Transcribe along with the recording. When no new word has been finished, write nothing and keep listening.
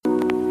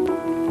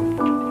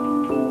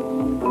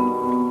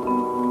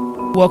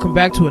Welcome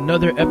back to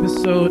another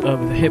episode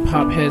of the Hip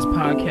Hop Heads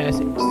Podcast.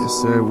 Yes,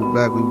 sir.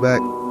 We back.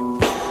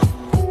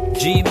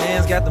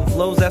 G-Man's got them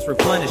flows that's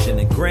replenishing,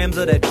 and grams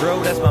of that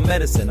dro, that's my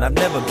medicine. I've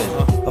never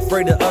been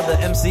afraid of other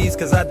MCs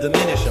cause I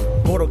diminish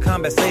them. Mortal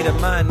Kombat say to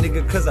mine,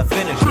 nigga, cause I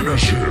finish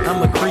it.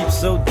 I'm a creep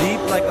so deep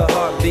like a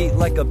heartbeat,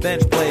 like a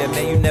bench player,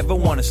 man, you never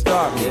wanna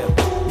start me.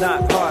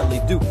 Not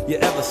hardly do you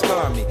ever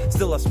scar me.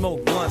 Still I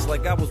smoke blunts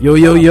like I was.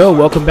 Yo,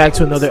 welcome back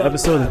to another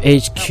episode of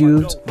H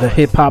Cubed, the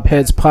Hip Hop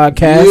Heads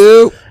Podcast.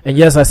 Yo. And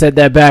yes, I said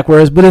that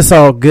backwards, but it's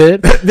all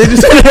good. Did you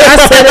say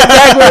I said it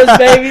backwards,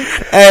 baby?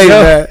 Hey,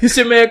 man. It's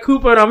your man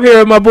Cooper, and I'm here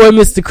with my boy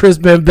Mr. Chris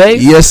Ben Bay.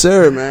 Yes,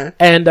 sir, man.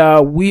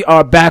 And we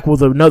are back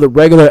with another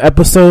regular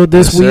episode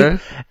this week.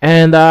 Sir.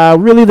 And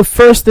really the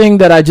first thing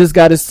that I just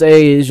got to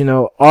say is,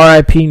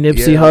 R.I.P.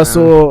 Nipsey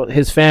Hussle,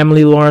 his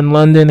family, Lauren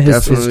London,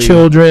 his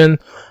children,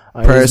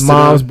 his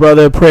mom's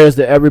brother. Prayers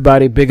to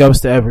everybody. Big ups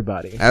to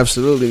everybody.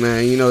 Absolutely,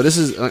 man. This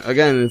is,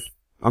 again,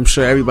 I'm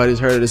sure everybody's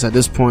heard of this at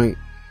this point.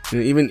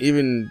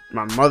 Even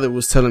my mother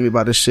was telling me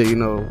about this shit,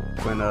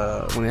 when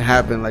it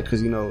happened, like,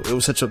 cause, it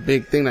was such a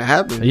big thing that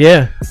happened.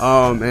 Yeah.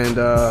 And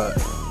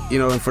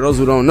for those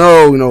who don't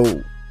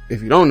know,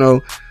 if you don't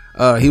know,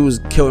 he was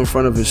killed in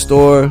front of his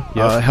store,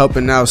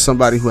 helping out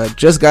somebody who had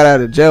just got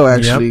out of jail,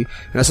 actually. Yep.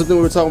 And that's something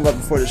we were talking about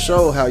before the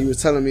show, how you were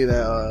telling me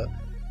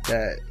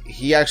that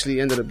he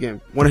actually ended up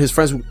getting, one of his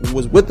friends who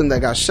was with him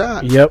that got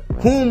shot. Yep.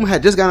 Whom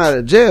had just gotten out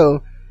of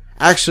jail,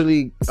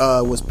 actually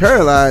was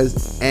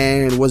paralyzed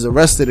and was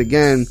arrested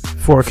again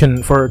for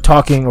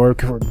talking or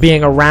for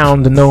being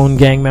around known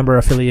gang member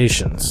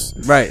affiliations.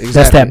 Right, exactly.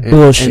 That's that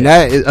bullshit. And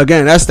that is,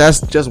 again,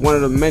 that's just one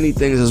of the many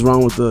things that's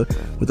wrong with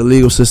the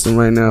legal system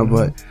right now.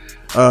 Mm-hmm.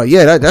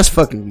 But that's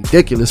fucking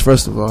ridiculous,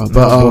 first of all.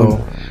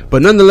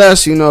 But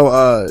nonetheless,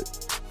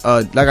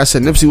 like I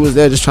said, Nipsey was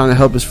there just trying to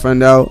help his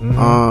friend out.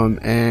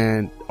 Mm-hmm.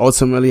 And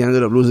ultimately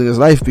ended up losing his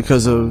life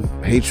because of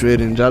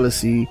hatred and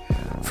jealousy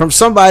from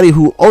somebody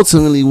who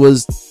ultimately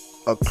was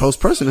a close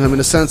person to him, in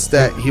the sense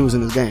that he was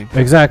in his gang.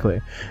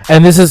 Exactly.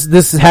 And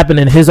this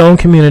happened in his own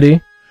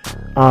community.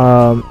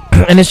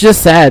 And it's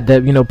just sad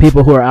that,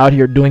 people who are out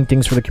here doing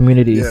things for the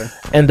community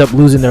end up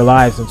losing their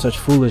lives in such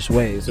foolish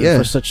ways and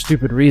for such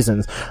stupid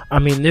reasons. I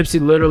mean,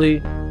 Nipsey literally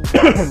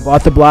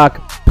bought the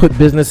block, put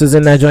businesses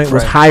in that joint,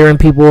 was hiring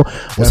people,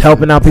 was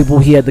helping out people.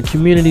 He had the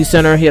community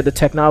center, he had the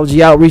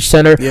technology outreach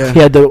center, he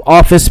had the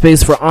office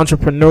space for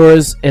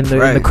entrepreneurs in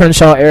the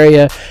Crenshaw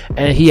area,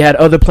 and he had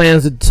other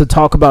plans to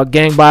talk about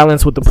gang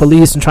violence with the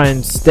police and try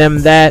and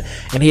stem that.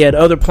 And he had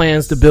other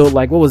plans to build,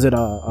 like, what was it,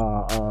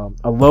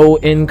 a low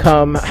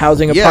income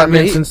housing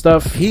apartments and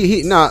stuff.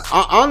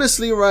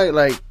 Honestly, right,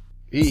 like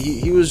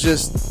he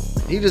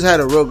just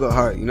had a real good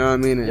heart, you know what I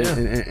mean,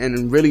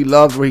 and really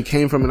loved where he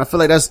came from. And I feel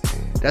like that's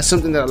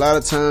something that a lot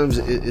of times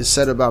is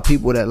said about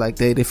people, that like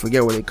they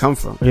forget where they come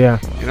from. And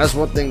that's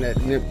one thing that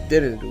Nip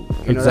didn't do.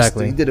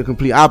 Exactly. He did a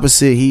complete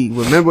opposite. He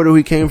remembered where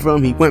he came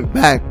from. He went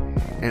back,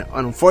 and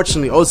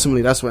unfortunately,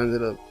 ultimately, that's what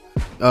ended up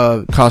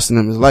costing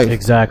him his life.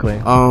 Exactly.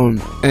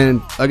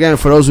 And again,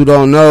 for those who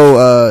don't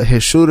know,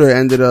 his shooter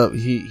ended up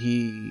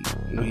he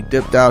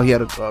dipped out. He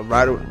had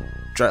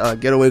a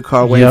getaway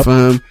car waiting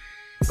for him.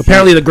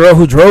 Apparently, the girl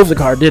who drove the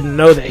car didn't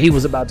know that he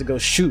was about to go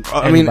shoot.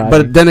 I mean,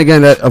 but then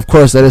again, that of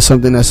course that is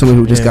something that somebody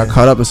who just got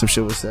caught up in some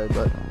shit was said.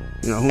 But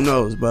who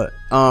knows? But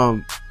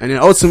and then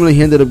ultimately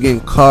he ended up getting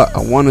caught. I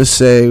want to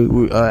say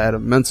at a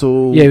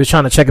mental. Yeah, he was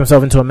trying to check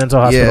himself into a mental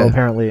hospital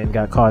apparently, and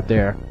got caught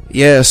there.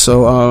 Yeah.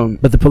 So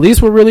but the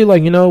police were really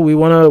like, we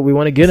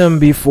want to get him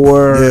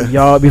before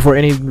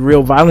any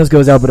real violence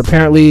goes out. But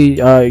apparently,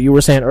 you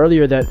were saying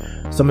earlier that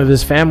some of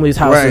his family's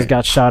houses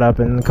got shot up,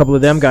 and a couple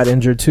of them got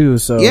injured too.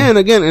 So and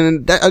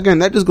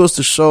that just goes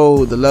to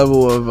show the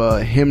level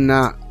of him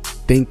not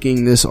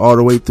thinking this all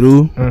the way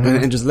through,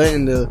 and just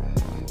letting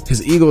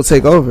his ego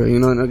take over.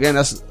 And again,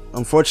 that's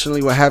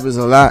unfortunately what happens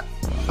a lot,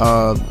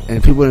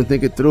 and people didn't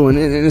think it through, and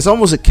it's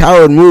almost a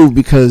coward move,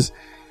 because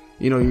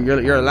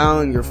you're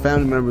allowing your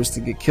family members to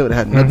get killed. It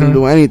had nothing to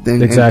do with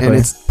anything. Exactly. And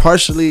it's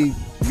partially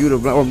you to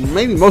blame, or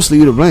maybe mostly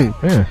you to blame.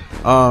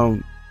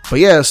 But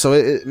yeah, so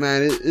it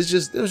was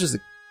just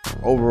an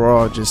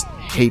overall just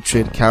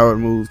hatred, coward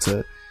move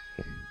to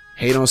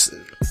hate on,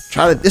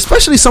 try to,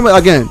 especially somebody.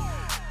 Again,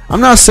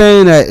 I'm not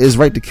saying that it's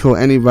right to kill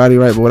anybody,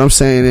 right? But what I'm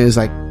saying is,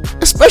 like,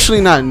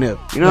 especially not Nip.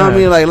 You know what I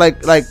mean?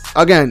 Like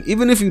again,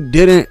 even if you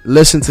didn't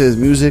listen to his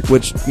music,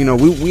 which we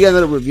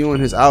ended up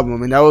reviewing his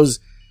album, and that was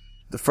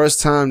the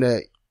first time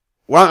that.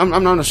 Well,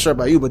 I'm not sure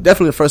about you, but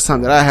definitely the first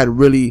time that I had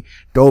really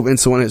dove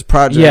into one of his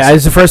projects. Yeah,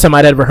 it's the first time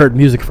I'd ever heard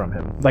music from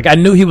him. Like, I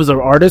knew he was an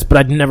artist, but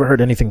I'd never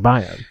heard anything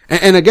by him.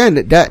 And again,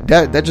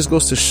 that just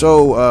goes to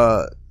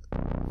show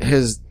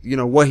his,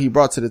 what he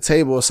brought to the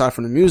table aside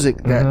from the music,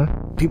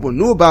 that people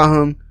knew about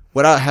him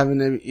without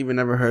having even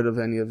ever heard of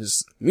any of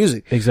his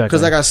music. Exactly.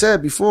 Because like I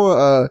said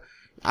before,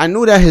 I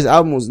knew that his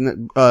album was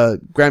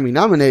Grammy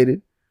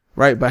nominated,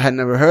 right? But I had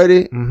never heard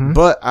it.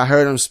 But I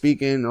heard him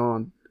speaking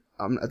on.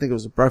 I think it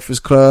was the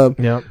Breakfast Club.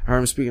 Yep. I heard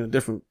him speaking in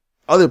different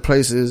other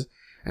places,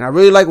 and I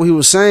really like what he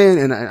was saying,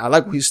 and I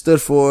like what he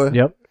stood for.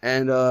 Yep.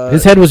 And,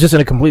 his head was just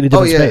in a completely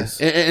different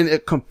space. And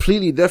it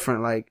completely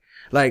different. Like,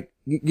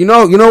 you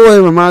know what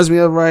it reminds me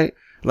of, right?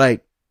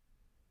 Like,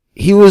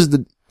 he was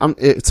to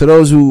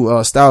those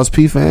who, Styles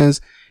P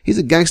fans, he's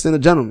a gangster and a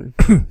gentleman.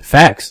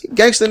 Facts.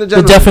 Gangster and a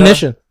gentleman. The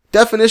definition.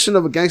 Definition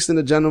of a gangster and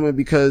a gentleman,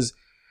 because,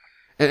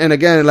 and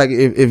again, like,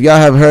 if y'all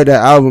have heard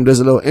that album, there's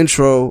a little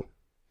intro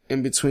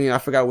in between, I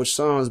forgot which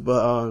songs,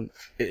 but,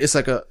 it's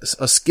like a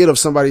skit of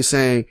somebody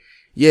saying,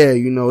 yeah,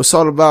 you know, it's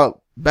all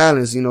about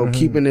balance, you know,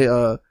 keeping it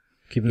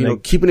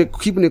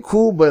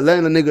cool, but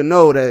letting the nigga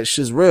know that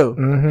shit's real.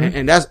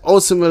 And that's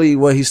ultimately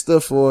what he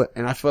stood for.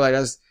 And I feel like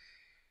that's,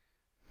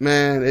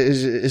 man,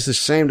 it's a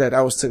shame that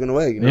was taken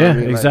away. You know what I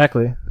mean?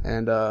 Exactly. Like,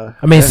 and, I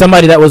mean,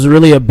 somebody that was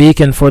really a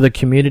beacon for the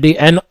community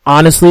and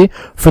honestly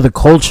for the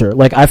culture.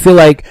 Like, I feel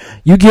like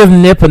you give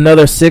Nip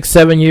another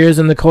 6-7 years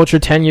in the culture,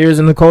 10 years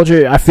in the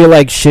culture, I feel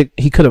like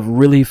he could have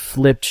really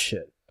flipped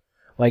shit.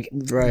 Like,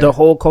 the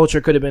whole culture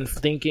could have been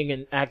thinking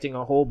and acting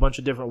a whole bunch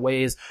of different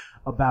ways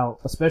about,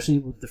 especially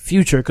with the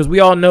future, because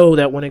we all know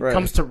that when it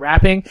comes to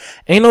rapping,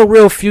 ain't no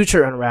real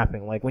future in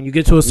rapping. Like, when you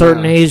get to a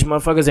certain age,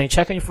 motherfuckers ain't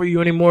checking for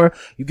you anymore.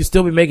 You can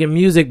still be making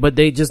music, but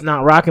they just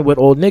not rocking with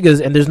old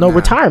niggas, and there's no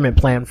retirement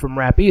plan from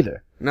rap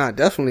either. Nah,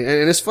 definitely.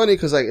 And it's funny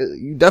because, like,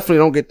 you definitely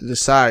don't get to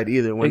decide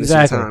either when it's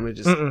time. It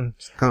just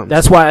comes.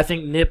 That's why I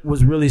think Nip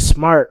was really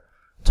smart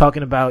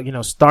talking about, you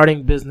know,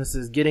 starting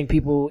businesses, getting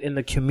people in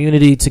the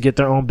community to get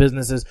their own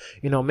businesses,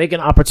 you know, making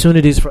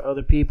opportunities for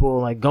other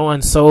people, like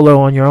going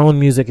solo on your own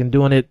music and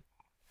doing it,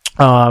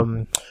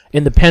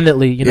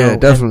 independently, you know,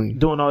 definitely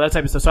doing all that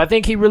type of stuff. So I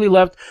think he really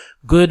left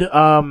good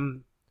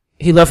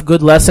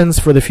lessons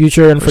for the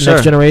future and for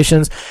next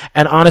generations.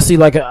 And honestly,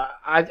 like,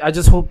 I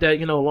just hope that,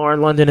 you know, Lauren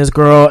London, his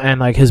girl,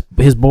 and like his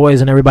boys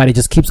and everybody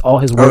just keeps all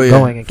his work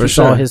going and keeps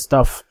all his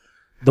stuff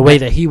the way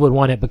that he would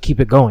want it, but keep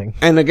it going.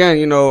 And again,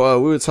 you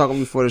know, we were talking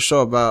before the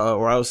show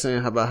about, where I was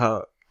saying about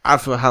how I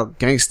feel how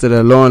gangster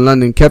that Lauren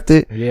London kept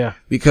it. Yeah.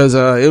 Because,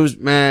 it was,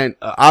 man,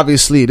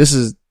 obviously this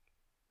is,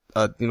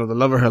 you know, the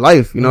love of her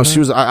life. You know, she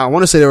was, I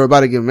want to say they were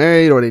about to get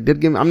married, or they did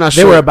get, I'm not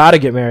sure. They were about to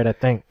get married, I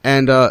think.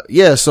 And,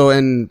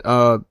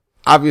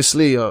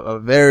 obviously a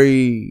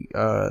very,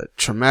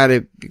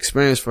 traumatic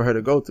experience for her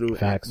to go through.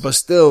 Facts. But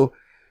still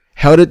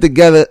held it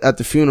together at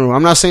the funeral.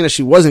 I'm not saying that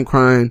she wasn't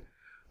crying,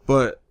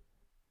 but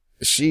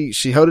she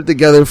held it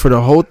together for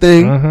the whole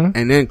thing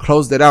and then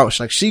closed it out.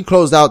 She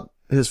closed out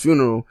his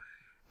funeral.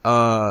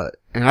 And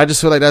I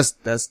just feel like that's,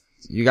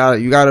 you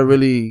gotta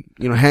really,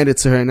 you know, hand it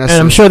to her. And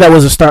I'm sure that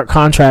was a stark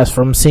contrast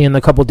from seeing the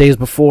couple days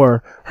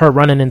before her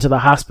running into the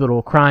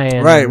hospital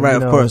crying. Right.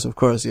 Of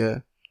course.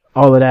 Yeah.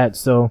 All of that.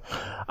 So,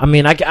 I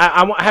mean, I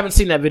haven't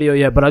seen that video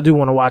yet, but I do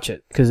want to watch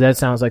it because that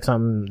sounds like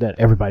something that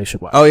everybody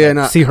should watch. Oh yeah.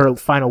 Like, see her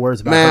final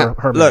words about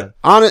her look,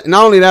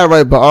 not only that,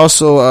 right, but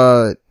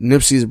also,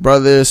 Nipsey's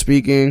brother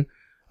speaking.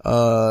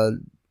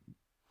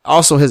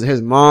 Also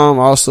his mom,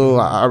 also,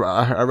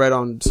 I read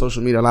on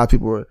social media, a lot of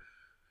people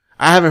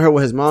I haven't heard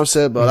what his mom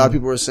said, but a lot of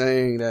people were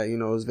saying that, you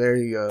know, it was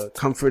very,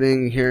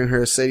 comforting hearing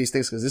her say these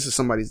things, cause this is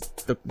the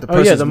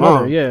person's the mom.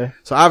 mother, yeah.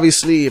 So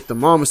obviously, if the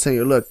mom is telling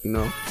you, look, you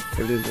know,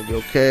 everything's gonna be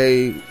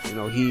okay, you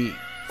know,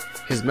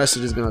 his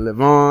message is gonna live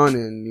on,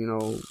 and, you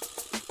know,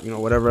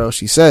 whatever else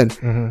she said.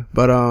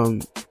 But,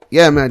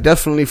 yeah, man,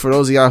 definitely for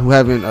those of y'all who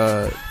haven't,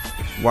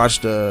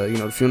 watched you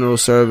know, the funeral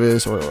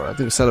service, or I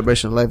think the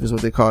celebration of life is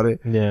what they called it.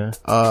 Yeah.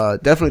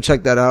 Definitely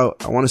check that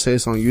out. I want to say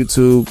it's on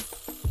YouTube.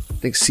 I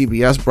think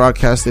CBS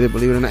broadcasted it,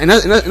 believe it or not.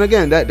 And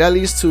again, that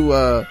leads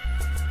to,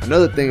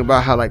 another thing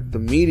about how, like, the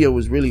media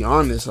was really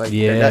on this. Like,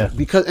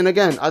 because, and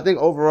again, I think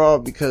overall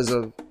because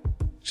of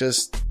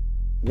just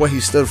what he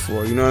stood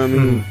for, you know what I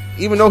mean?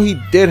 Even though he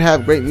did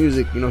have great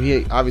music, you know,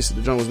 he obviously,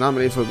 the joint was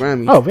nominated for a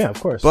Grammy. Oh, yeah, of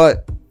course.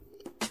 But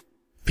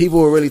people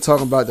were really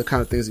talking about the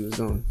kind of things he was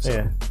doing. So,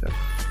 yeah.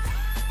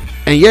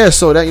 And yeah,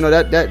 so that, you know,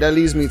 that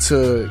leads me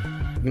to,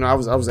 you know, I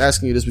was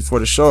asking you this before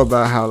the show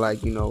about how,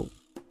 like, you know,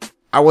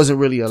 I wasn't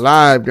really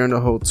alive during the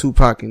whole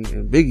Tupac and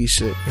Biggie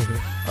shit,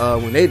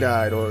 when they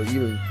died, or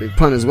even Big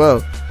Pun as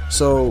well.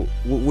 So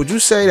would you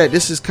say that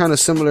this is kind of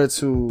similar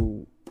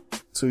to,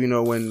 you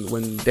know,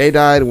 when they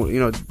died, you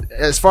know,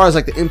 as far as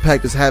like the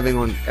impact it's having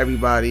on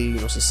everybody, you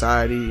know,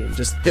 society and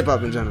just hip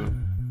hop in general?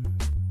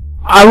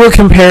 I would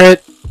compare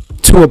it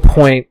to a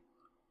point.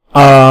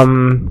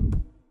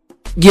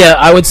 Yeah,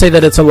 I would say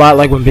that it's a lot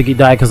like when Biggie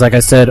died, because like I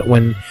said,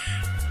 when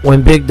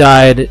Big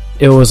died,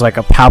 it was like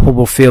a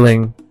palpable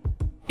feeling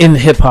in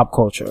hip hop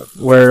culture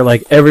where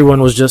like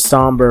everyone was just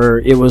somber.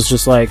 It was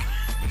just like,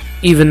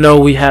 even though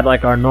we had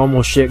like our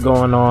normal shit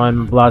going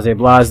on, blase,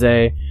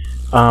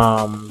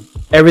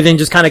 everything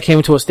just kind of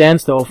came to a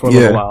standstill for a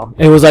little while.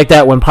 It was like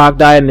that when Pac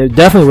died, and it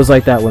definitely was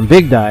like that when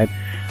Big died.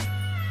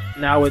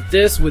 Now with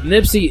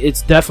Nipsey,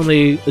 it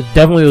definitely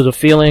was a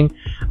feeling.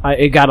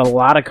 It got a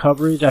lot of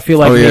coverage. I feel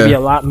like maybe a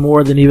lot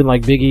more than even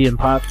like Biggie and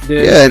Pac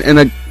did. Yeah,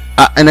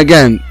 and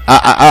again,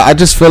 I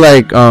just feel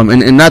like,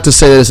 and not to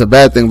say that it's a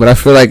bad thing, but I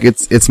feel like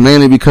it's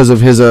mainly because of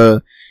his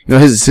you know,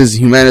 his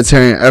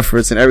humanitarian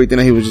efforts and everything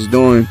that he was just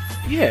doing.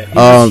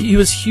 Yeah, he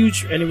was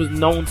huge, and he was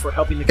known for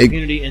helping the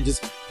community and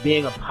just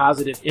being a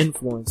positive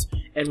influence.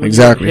 And when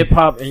you're in hip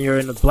hop and you're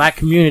in the black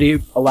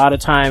community, a lot of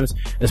times,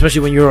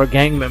 especially when you're a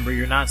gang member,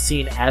 you're not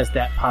seen as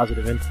that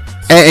positive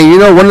influence. And you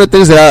know, one of the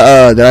things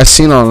that I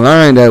seen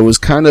online that was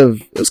kind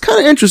of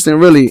interesting,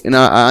 really. And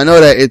I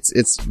know that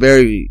it's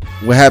very,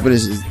 what happened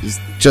is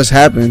just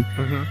happened.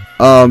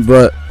 Mm-hmm.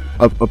 But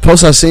a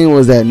post I seen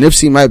was that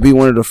Nipsey might be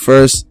one of the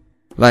first,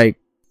 like,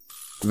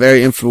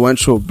 very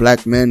influential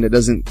black men that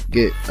doesn't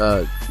get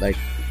like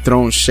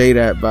thrown shade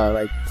at by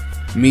like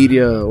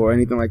media or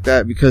anything like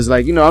that, because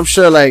like, you know, I'm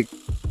sure like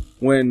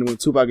when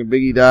Tupac and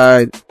Biggie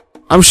died,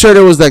 I'm sure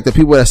there was like the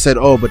people that said,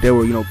 oh, but they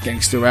were, you know,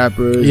 gangster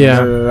rappers,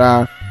 blah, blah,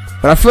 blah.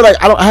 But I feel like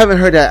I haven't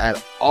heard that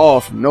at all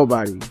from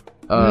nobody.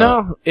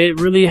 No, it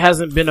really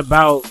hasn't been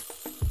about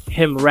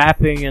him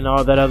rapping and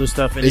all that other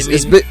stuff. And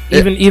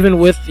even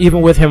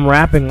with him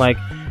rapping, like,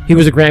 he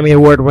was a Grammy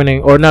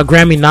Award-winning, or not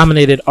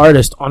Grammy-nominated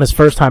artist on his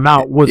first time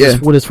out with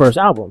his first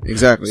album.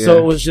 Exactly. So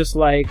it was just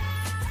like,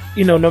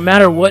 you know, no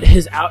matter what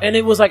and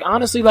it was like,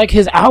 honestly, like,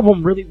 his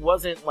album really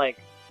wasn't like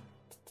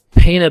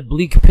paint a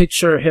bleak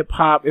picture of hip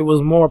hop. It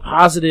was more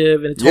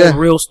positive, and it told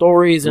real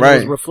stories, and it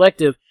was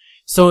reflective.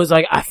 So it's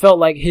like, I felt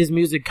like his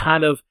music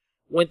kind of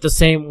went the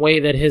same way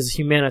that his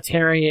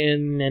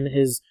humanitarian and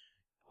his,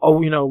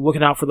 you know,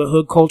 looking out for the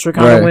hood culture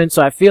kind of went.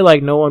 So I feel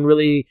like no one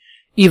really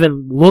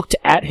even looked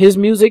at his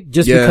music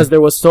just because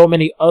there was so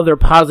many other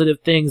positive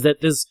things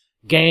that this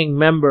gang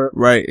member,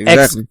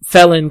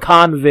 ex-felon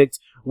convict,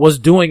 was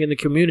doing in the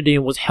community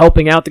and was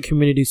helping out the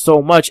community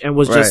so much, and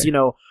was just, you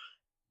know,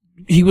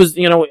 he was,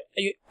 you know,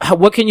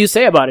 what can you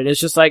say about it? It's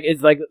just like,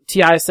 it's like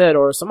T.I. said,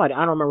 or somebody,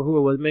 I don't remember who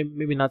it was,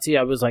 maybe not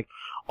T.I., it was like,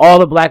 all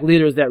the black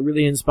leaders that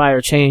really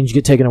inspire change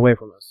get taken away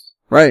from us.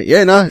 Right,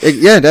 yeah,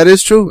 that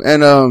is true.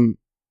 And,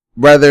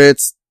 whether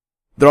it's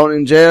thrown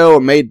in jail or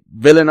made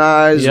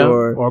villainized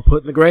or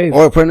put in the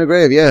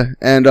grave. Yeah.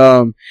 And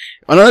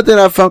another thing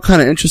I found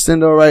kind of interesting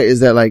though, right,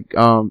 is that like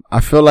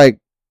I feel like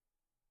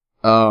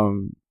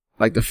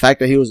the fact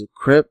that he was a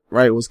Crip,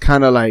 right, was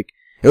kind of like,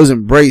 it was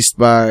embraced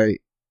by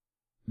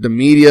the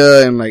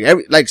media and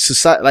like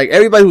society, like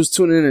everybody who's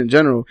tuning in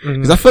general.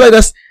 Because I feel like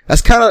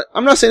that's kind of,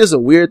 I'm not saying it's a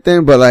weird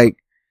thing, but like,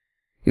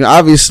 you know,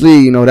 obviously,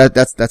 you know,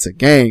 that's a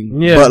gang.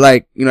 Yeah. But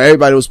like, you know,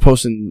 everybody was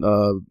posting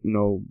you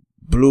know,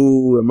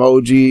 blue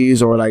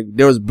emojis, or like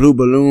there was blue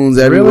balloons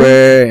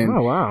everywhere,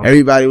 and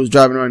everybody was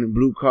driving around in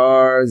blue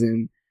cars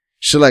and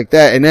shit like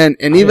that. And then,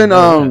 and even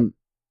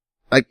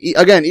like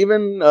again,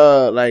 even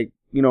like,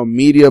 you know,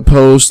 media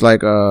posts,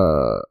 like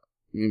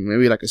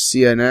maybe like a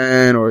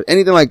CNN or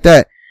anything like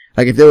that.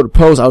 Like if they would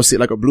post, I would see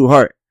like a blue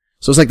heart.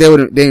 So it's like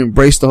they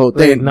embraced the whole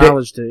thing. They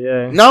acknowledged it,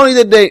 yeah. Not only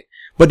did they,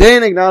 but they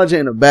didn't acknowledge it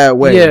in a bad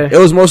way. Yeah. It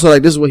was mostly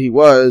like, this is what he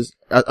was,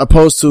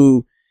 opposed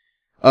to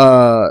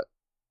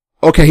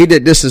okay, he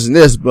did this and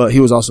this, but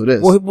he was also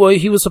this. Well,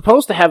 he was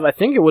supposed to have, I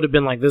think it would have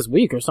been like this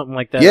week or something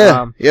like that.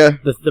 Yeah,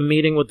 The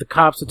meeting with the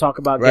cops to talk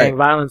about gang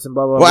violence and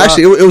blah, blah, blah. Well,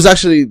 actually, it was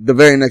actually the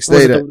very next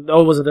day.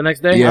 Was it the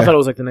next day? Yeah. I thought it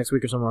was like the next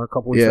week or something, or a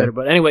couple weeks later.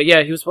 But anyway,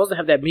 yeah, he was supposed to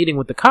have that meeting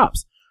with the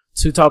cops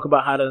to talk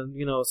about how to,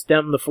 you know,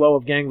 stem the flow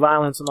of gang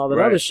violence and all that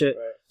other shit.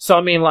 Right. So,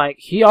 I mean, like,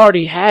 he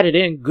already had it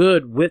in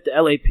good with the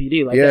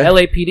LAPD. Like, the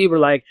LAPD were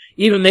like,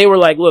 even they were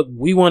like, look,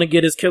 we want to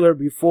get his killer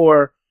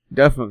before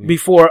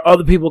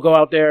other people go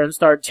out there and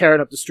start tearing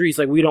up the streets.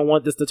 Like, we don't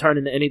want this to turn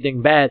into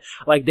anything bad.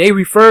 Like, they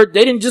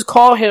didn't just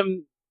call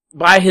him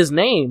by his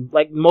name,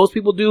 like most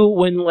people do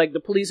when, like, the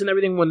police and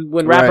everything,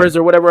 when rappers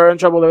or whatever are in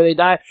trouble or they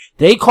die,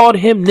 they called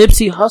him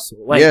Nipsey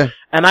Hussle. Like,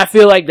 and I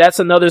feel like that's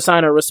another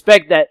sign of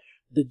respect that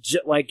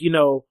like, you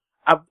know,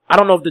 I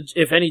don't know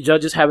if any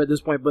judges have at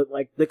this point, but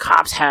like the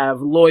cops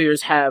have,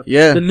 lawyers have,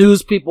 the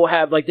news people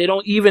have, like they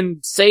don't even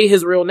say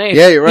his real name.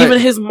 Yeah, you're right. Even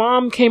his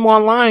mom came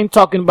online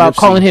talking about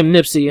calling him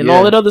Nipsey and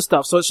all that other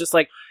stuff. So it's just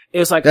like,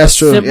 it's like a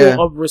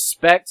symbol of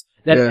respect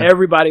that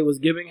everybody was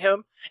giving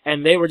him.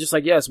 And they were just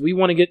like, yes, we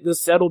want to get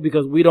this settled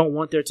because we don't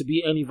want there to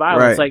be any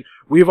violence. Like,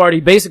 we've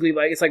already basically,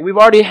 like, it's like we've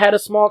already had a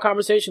small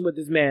conversation with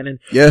this man, and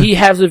he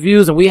has the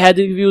views, and we had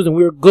the views, and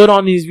we were good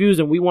on these views,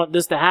 and we want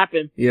this to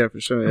happen. Yeah, for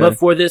sure. But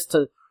for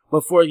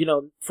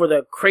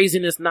the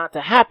craziness not to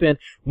happen,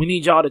 we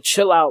need y'all to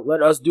chill out,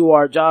 let us do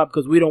our job,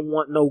 because we don't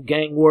want no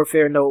gang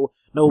warfare, no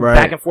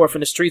back and forth in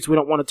the streets. We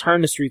don't want to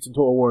turn the streets into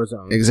a war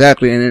zone.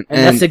 Exactly. And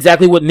that's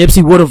exactly what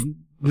Nipsey would have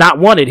not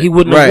wanted. He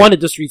wouldn't have wanted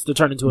the streets to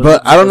turn into a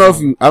But I don't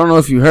know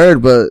if you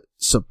heard, but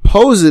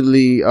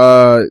supposedly,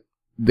 the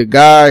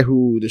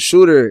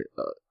shooter,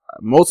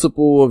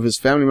 multiple of his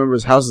family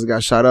members' houses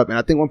got shot up, and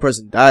I think one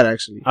person died,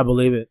 actually. I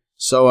believe it.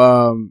 So,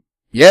 I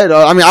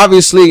mean,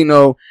 obviously, you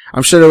know,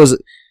 I'm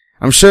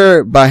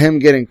sure by him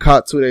getting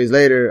caught 2 days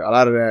later, a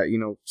lot of that, you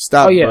know,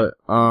 stopped. Oh,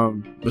 yeah.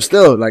 But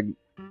still, like,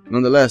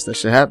 nonetheless, that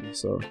shit happened,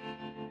 so.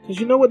 Because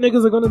you know what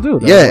niggas are gonna do.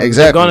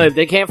 Exactly. If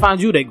they can't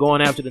find you, they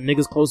going after the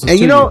niggas closest and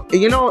to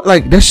you know,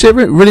 like, that shit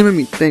really made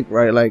me think,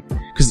 right? Like,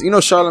 because, you know,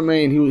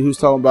 Charlamagne, he was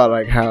talking about,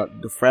 like, how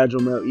the fragile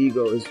male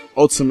ego is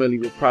ultimately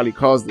what probably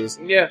caused this.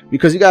 Yeah.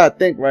 Because you gotta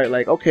think, right?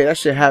 Like, okay, that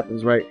shit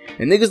happens, right?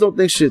 And niggas don't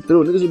think shit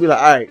through. Niggas will be like,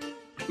 alright,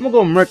 I'm gonna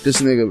go murk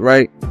this nigga,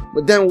 right?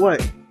 But then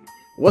what?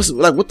 What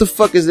the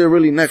fuck is there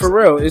really next? For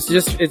real, it's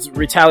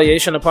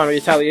retaliation upon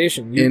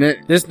retaliation.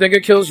 This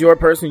nigga kills your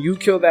person, you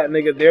kill that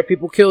nigga, their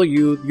people kill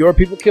you, your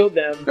people kill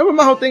them. Remember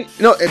my whole thing?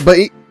 No, but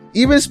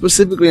even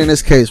specifically in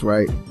this case,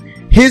 right?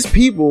 His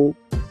people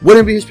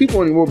wouldn't be his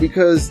people anymore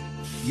because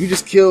you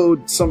just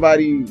killed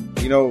somebody,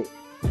 you know,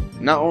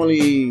 not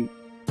only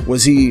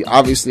was he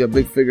obviously a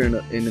big figure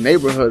in the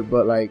neighborhood,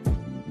 but like,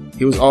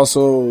 he was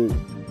also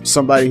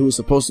somebody who was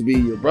supposed to be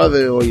your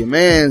brother or your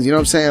man's, you know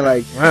what I'm saying?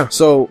 Like, wow.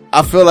 So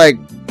I feel like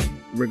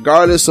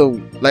regardless of,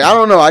 like, I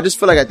don't know, I just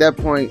feel like at that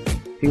point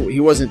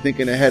he wasn't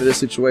thinking ahead of the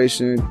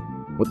situation.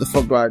 What the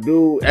fuck do I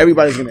do?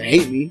 Everybody's gonna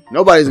hate me.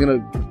 I'm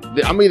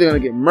either gonna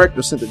get murked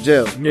or sent to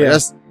jail. Yeah. Like,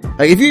 that's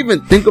like, if you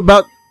even think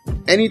about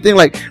anything,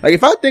 like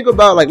if I think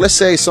about, like, let's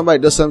say somebody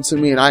does something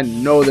to me and I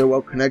know they're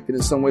well connected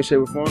in some way, shape,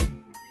 or form.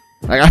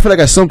 Like, I feel like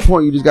at some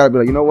point you just gotta be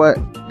like, you know what?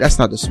 That's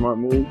not the smart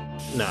move.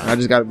 No. I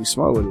just gotta be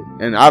smart with it.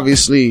 And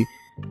obviously,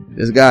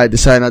 this guy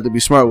decided not to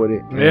be smart with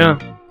it. Yeah.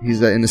 He's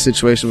in the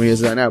situation where he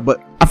is right now.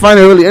 But I find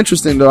it really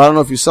interesting, though. I don't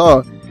know if you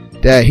saw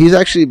that he's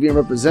actually being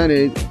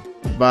represented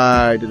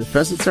by the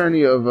defense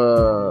attorney of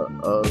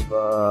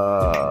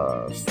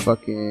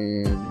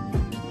fucking,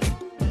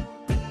 what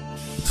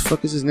the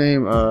fuck is his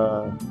name?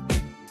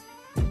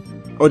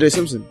 O.J.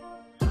 Simpson.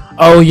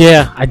 Oh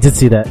yeah, I did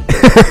see that.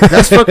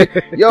 That's fucking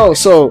yo.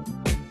 So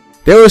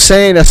they were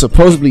saying that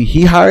supposedly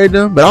he hired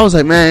them, but I was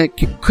like, man,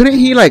 couldn't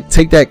he like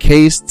take that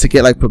case to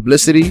get like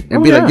publicity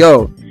and be like,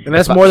 yo? And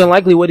that's more than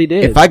likely what he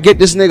did. If I get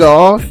this nigga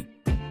off,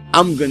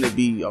 I'm gonna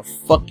be a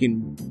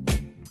fucking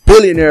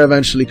billionaire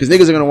eventually because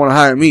niggas are gonna want to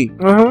hire me.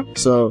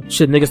 So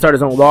should nigga start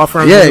his own law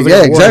firm? Yeah,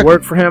 exactly.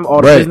 Work for him.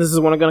 All the businesses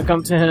want to gonna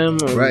come to him.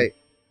 Right.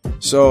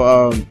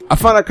 So I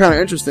find that kind of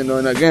interesting though,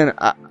 and again,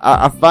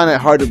 I find it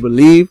hard to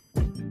believe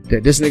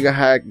that this nigga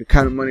had the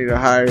kind of money to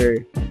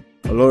hire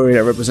a lawyer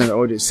that represented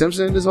O.J.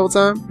 Simpson this whole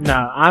time.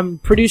 Nah, I'm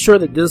pretty sure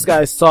that this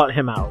guy sought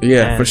him out.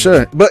 Yeah, for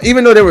sure. But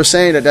even though they were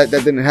saying that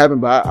didn't happen,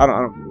 but I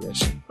don't believe that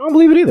shit. I don't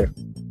believe it either.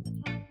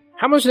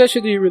 How much of that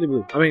shit do you really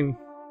believe? I mean,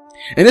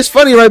 and it's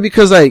funny, right?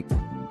 Because like,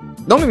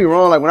 don't get me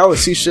wrong. Like when I would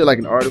see shit like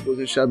in articles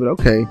and shit, I'd be like,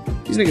 okay,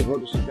 these niggas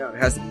wrote this shit down. It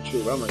has to be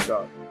true. But I'm like,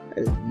 dog,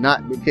 that is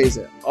not the case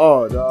at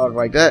all, dog.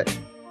 Like that.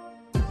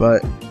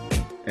 But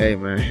hey,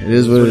 man, it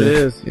is what it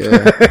is.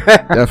 Yeah,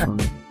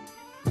 definitely.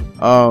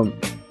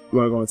 You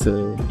want to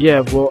go into?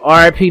 Yeah, well,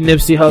 R.I.P.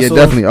 Nipsey Hussle. Yeah,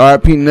 definitely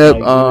R.I.P. Nip.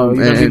 Like,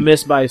 you're gonna be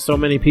missed by so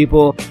many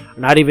people,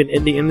 not even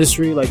in the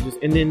industry, like just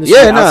in the industry,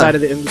 outside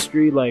of the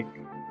industry. Like,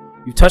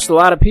 you've touched a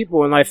lot of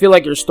people, and I feel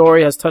like your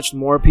story has touched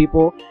more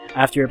people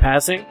after your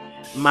passing.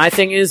 My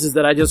thing is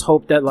that I just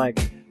hope that like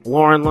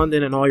Lauren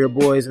London and all your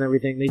boys and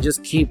everything, they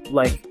just keep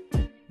like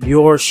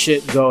your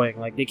shit going.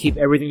 Like they keep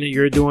everything that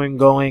you're doing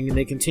going, and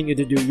they continue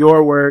to do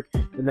your work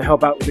and to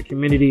help out with the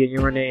community in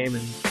your name.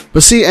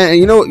 But see, and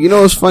you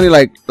know what's funny?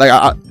 Like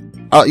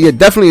yeah,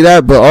 definitely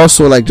that, but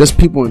also like just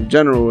people in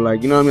general.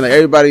 Like, you know what I mean? Like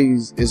everybody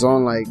is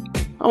on like,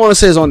 I want to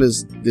say it's on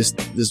this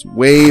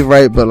wave,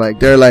 right? But like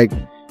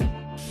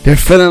they're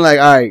feeling like,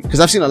 all right, because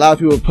I've seen a lot of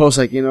people post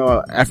like, you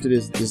know, after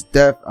this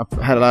death, I've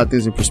had a lot of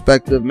things in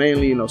perspective,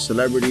 mainly, you know,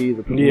 celebrities,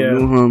 the people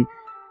who knew him,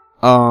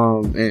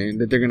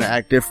 and that they're gonna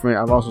act different.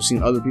 I've also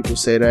seen other people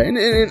say that,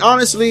 and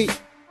honestly,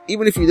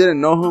 even if you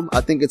didn't know him, I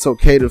think it's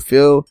okay to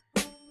feel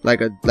like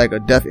a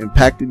death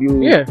impacted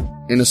you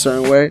in a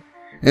certain way,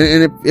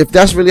 and if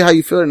that's really how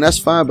you feel, then that's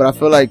fine. But I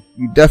feel like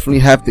you definitely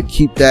have to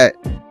keep that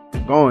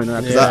going,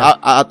 because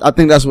I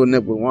think that's what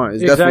Nip would want.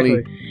 It's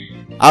definitely.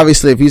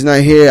 Obviously, if he's not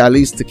here, at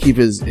least to keep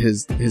his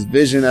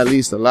vision at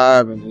least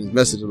alive and his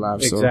message alive.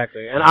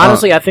 Exactly. And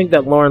honestly, I think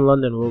that Lauren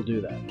London will do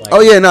that. Like,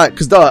 oh yeah,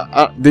 because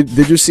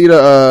did you see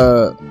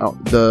the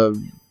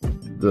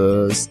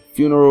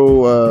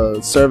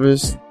funeral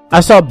service? I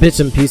saw bits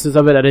and pieces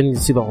of it. I didn't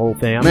see the whole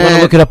thing. I'm gonna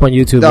look it up on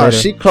YouTube later.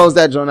 She closed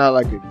that joint out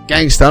like a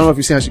gangster. I don't know if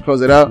you see how she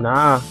closed it out.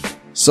 Nah.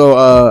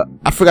 So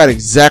I forgot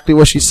exactly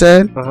what she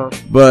said,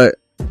 but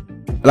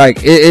like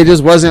it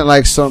just wasn't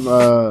like some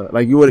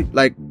like you would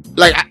like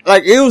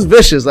it was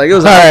vicious. Like it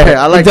was alright.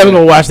 I like. I'm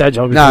gonna watch that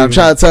joke. Nah, I'm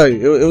trying to tell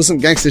you, it was some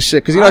gangster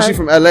shit. Because you know she's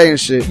from LA and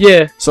shit.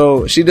 Yeah.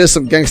 So she did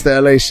some gangster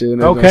LA shit.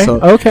 And okay.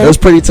 So okay. It was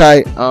pretty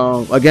tight.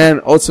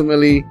 Again,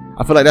 ultimately,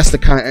 I feel like that's the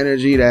kind of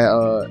energy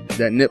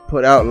that Nip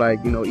put out.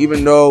 Like, you know,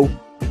 even though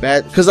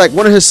bad, because like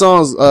one of his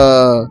songs,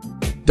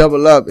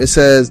 Double Up, it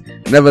says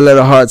never let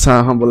a hard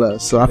time humble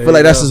us. So I feel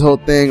like that's his whole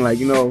thing. Like,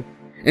 you know.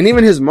 And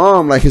even his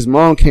mom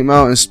came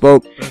out and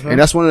spoke, and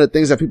that's one of the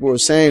things that people were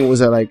saying was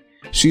that like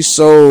she's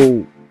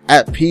so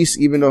at peace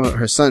even though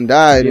her son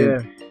died,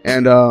 and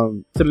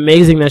it's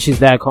amazing that she's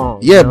that calm.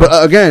 Yeah, you know?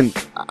 But again,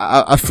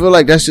 I feel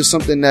like that's just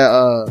something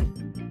that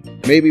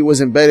maybe was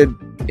embedded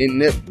in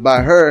Nip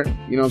by her,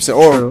 you know what I'm saying,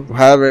 or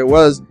however it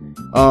was,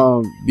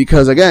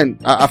 Because again,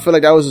 I feel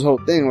like that was his whole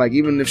thing. Like,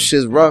 even if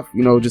shit's rough,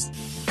 you know, just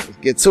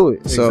get to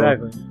it.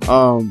 Exactly.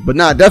 So, but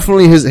nah,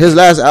 definitely his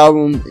last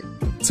album,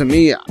 to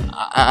me,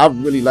 I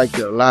really liked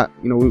it a lot.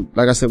 You know,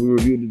 like I said, we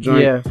reviewed the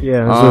joint.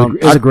 Yeah.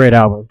 It's a great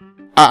album.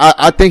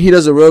 I think he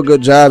does a real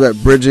good job at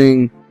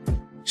bridging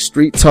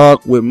street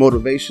talk with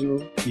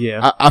motivational.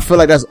 Yeah. I feel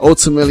like that's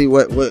ultimately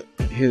what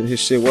his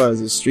shit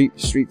was. Is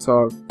street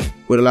talk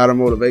with a lot of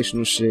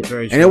motivational shit.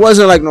 Very true. And it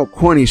wasn't like no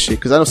corny shit.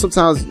 Cause I know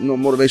sometimes, you know,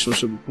 motivational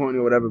should be corny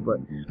or whatever, but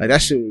like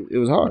that shit, it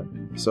was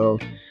hard. So,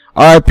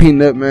 R.I.P.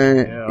 Nip,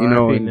 man. Yeah, you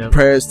know, and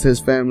prayers to his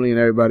family and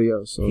everybody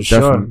else. So, definitely.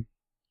 Sure.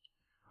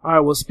 All right.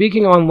 Well,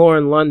 speaking on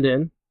Lauren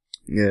London.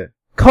 Yeah.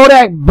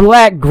 Kodak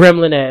Black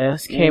gremlin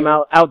ass came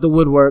out the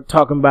woodwork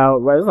talking about,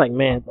 right? It's like,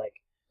 man, like,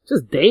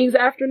 just days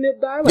after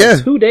Nip died?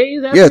 Like 2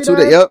 days after he died? 2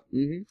 days, yep.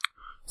 Mm-hmm.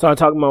 Started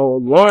talking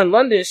about Lauren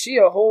London, she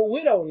a whole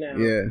widow now.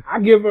 Yeah. I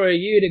give her a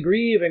year to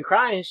grieve and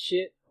cry and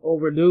shit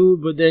over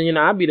dude, but then, you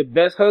know, I'll be the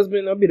best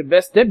husband, I'll be the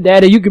best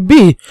stepdad that you could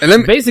be.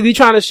 And basically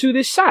trying to shoot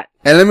his shot.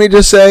 And let me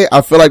just say,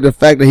 I feel like the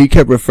fact that he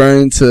kept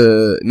referring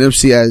to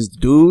Nipsey as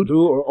dude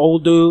or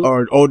old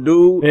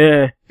dude.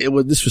 Yeah. It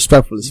was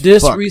disrespectful as fuck.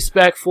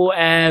 Disrespectful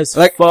as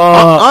like, fuck.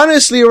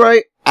 Honestly,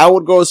 right, I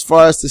would go as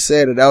far as to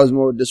say that was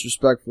more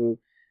disrespectful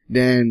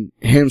than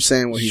him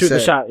saying what he said. Shoot the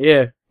shot,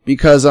 yeah.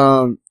 Because,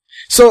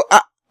 so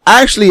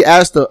I actually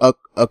asked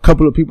a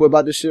couple of people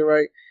about this shit,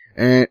 right?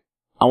 And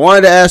I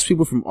wanted to ask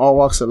people from all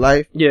walks of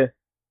life. Yeah.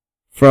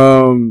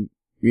 From,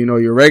 you know,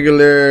 your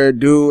regular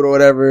dude or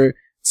whatever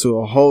to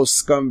a whole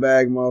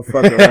scumbag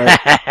motherfucker,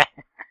 right?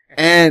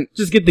 And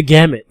just get the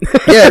gamut.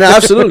 Yeah, no,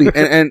 absolutely.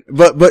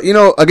 But, you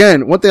know,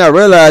 again, one thing I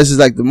realized is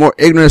like the more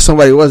ignorant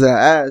somebody was that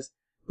I asked,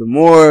 the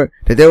more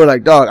that they were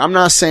like, dog, I'm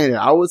not saying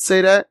that I would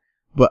say that,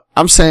 but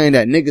I'm saying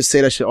that niggas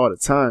say that shit all the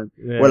time.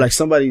 Yeah. Where like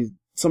somebody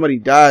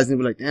dies and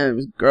they be like, damn,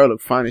 this girl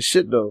look fine as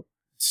shit though.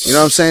 You know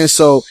what I'm saying?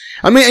 So,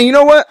 I mean, and you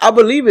know what? I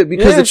believe it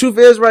because the truth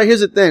is, right,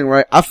 here's the thing,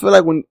 right? I feel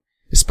like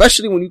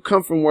especially when you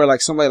come from where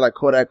like somebody like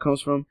Kodak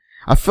comes from,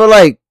 I feel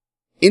like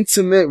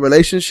intimate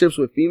relationships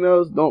with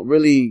females don't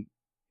really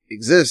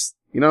exist.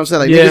 You know what I'm saying?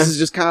 Like niggas is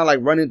just kind of like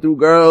running through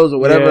girls or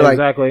whatever. Yeah, like,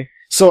 exactly.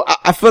 So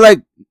I feel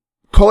like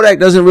Kodak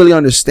doesn't really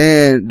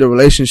understand the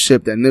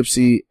relationship that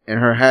Nipsey and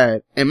her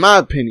had, in my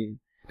opinion.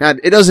 Now,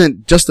 it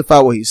doesn't justify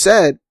what he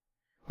said,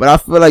 but I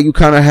feel like you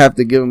kind of have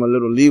to give him a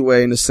little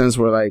leeway in the sense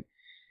where like,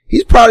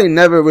 he's probably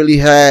never really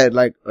had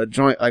like a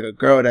joint, like a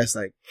girl that's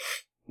like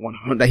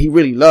 100, that he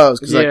really loves.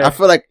 Cause like, I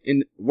feel like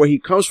in where he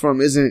comes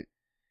from isn't,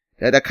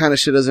 that kind of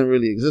shit doesn't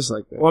really exist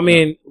like that. Well, I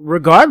mean,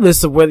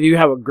 regardless of whether you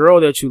have a girl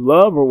that you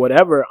love or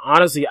whatever,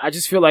 honestly, I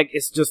just feel like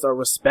it's just a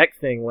respect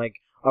thing, like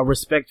a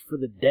respect for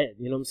the dead.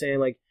 You know what I'm saying?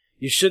 Like,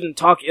 you shouldn't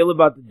talk ill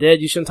about the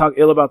dead. You shouldn't talk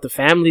ill about the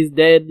family's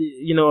dead.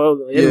 You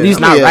know, at least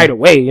not right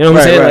away. You know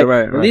what I'm saying?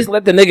 Like, at least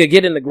let the nigga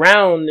get in the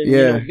ground and you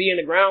know, be in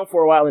the ground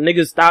for a while and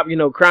niggas stop, you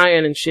know,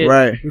 crying and shit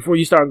before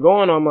you start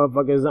going on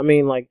motherfuckers. I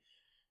mean, like,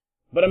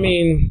 but I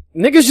mean,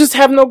 niggas just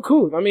have no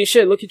clue. I mean,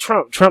 shit, look at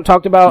Trump. Trump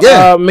talked about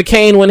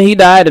McCain when he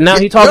died and now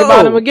he talked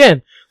about him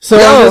again. So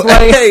I'm just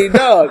like, hey,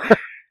 dog.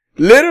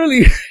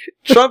 Literally,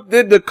 Trump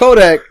did the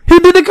Kodak. He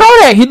did the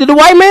Kodak. He did the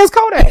white man's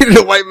Kodak. He did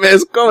the white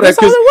man's Kodak. That's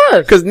all it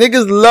was. Cause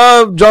niggas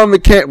love John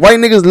McCain. White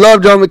niggas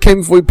love John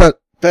McCain before he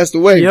passed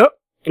away. Yep.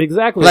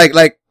 Exactly.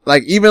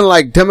 Like even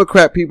like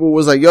Democrat people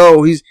was like,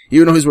 yo,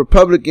 even though he's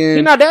Republican.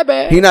 He not that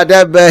bad. He not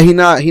that bad. He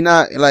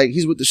not like,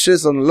 he's with the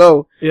shits on the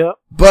low. Yeah.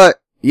 But,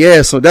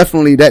 yeah, so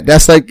definitely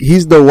that's like,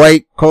 he's the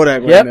white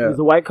Kodak right now. Yep, he's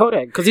the white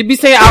Kodak. Cause he be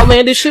saying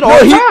outlandish shit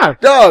all the time.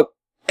 Dog.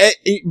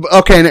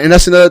 Okay, and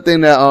that's another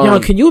thing that, yo,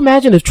 can you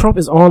imagine if Trump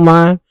is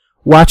online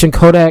watching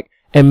Kodak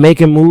and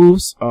making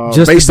moves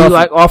just to be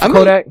like off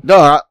Kodak?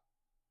 Dog,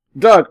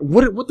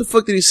 what the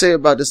fuck did he say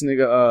about this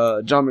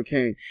nigga, John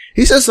McCain?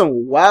 He said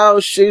some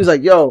wild shit. He's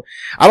like, yo,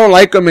 I don't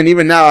like him, and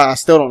even now I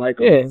still don't like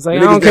him. Yeah, it's like,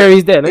 I don't care if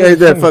he's dead. Yeah, he's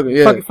dead, fuck him,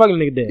 yeah. Fucking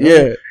nigga dead.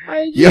 Yeah.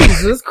 Like,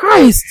 Jesus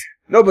Christ.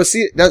 No, but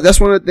see, that's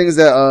one of the things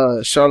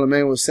that,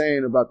 Charlemagne was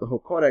saying about the whole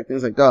Kodak thing.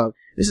 It's like, dog,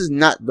 this is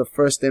not the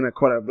first thing that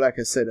Kodak Black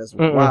has said that's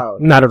wild.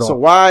 Not at all. So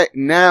why,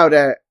 now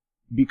that,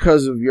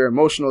 because of your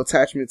emotional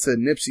attachment to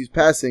Nipsey's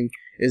passing,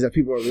 is that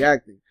people are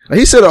reacting? Like,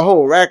 he said a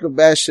whole rack of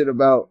bad shit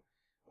about,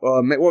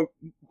 well,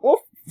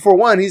 for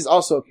one, he's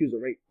also accused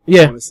of rape.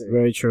 Yeah,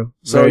 very true.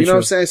 So, you know what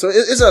I'm saying? So,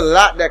 it's a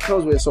lot that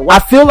comes with it. So, I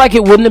feel like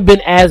it wouldn't have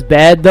been as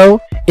bad, though,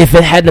 if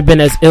it hadn't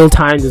been as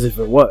ill-timed as if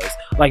it was.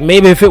 Like,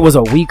 maybe if it was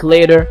a week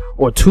later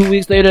or 2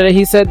 weeks later that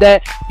he said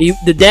that,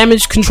 the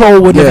damage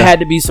control wouldn't have had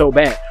to be so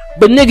bad.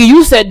 But, nigga,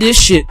 you said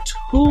this shit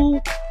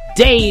 2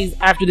 days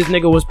after this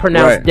nigga was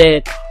pronounced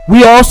dead.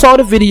 We all saw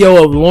the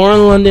video of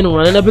Lauren London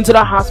running up into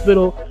the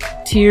hospital,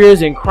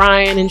 tears and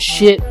crying and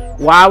shit,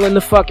 wilding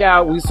the fuck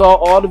out. We saw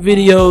all the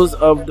videos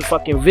of the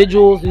fucking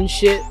vigils and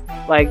shit.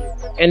 Like,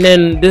 and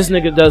then this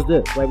nigga does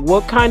this. Like,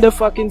 what kind of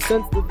fucking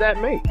sense does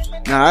that make?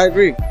 Nah, I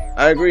agree.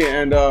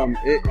 And,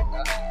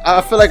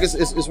 I feel like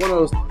it's one of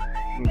those,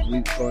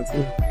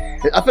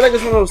 I feel like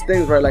it's one of those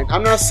things, right? Like,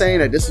 I'm not saying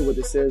that this is what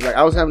this is. Like,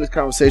 I was having this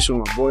conversation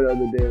with my boy the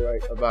other day,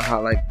 right? About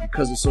how, like,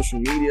 because of social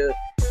media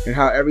and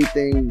how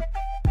everything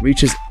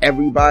reaches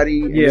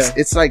everybody. Yeah.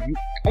 It's like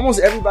almost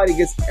everybody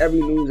gets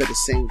every news at the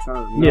same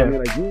time. You know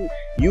what I mean? Like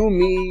you,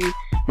 me,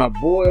 my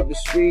boy up the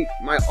street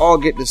might all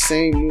get the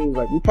same news.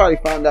 Like we probably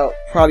found out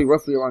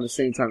roughly around the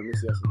same time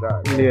Nipsey Hussle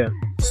died. Right? Yeah.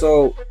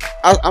 So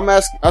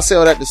I say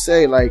all that to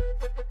say, like,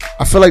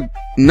 I feel like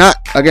not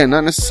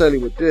necessarily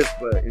with this,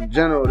 but in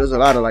general, there's a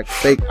lot of like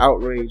fake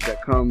outrage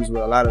that comes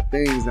with a lot of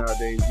things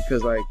nowadays,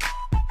 because like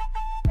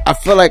I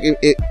feel like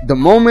the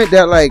moment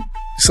that like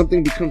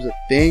something becomes a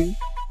thing,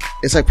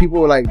 it's like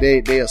people like they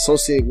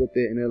associate with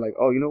it and they're like,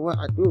 oh, you know what,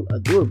 I do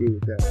agree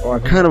with that, or I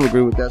kind of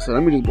agree with that, so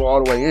let me just go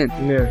all the way in.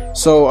 Yeah.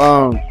 So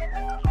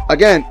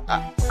again,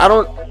 I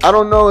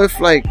don't know if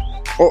like,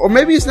 or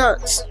maybe it's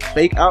not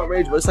fake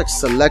outrage, but it's like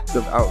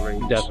selective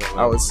outrage. Definitely.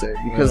 I would say,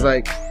 because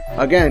like,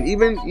 again,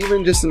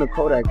 even just in the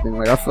Kodak thing,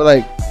 like I feel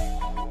like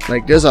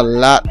there's a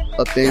lot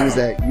of things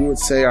that you would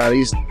say are at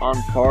least on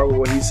par with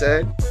what he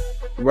said,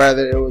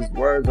 whether it was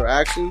words or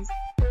actions,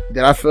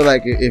 that I feel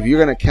like if you're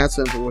gonna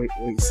cancel him for what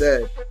he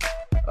said,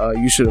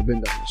 you should have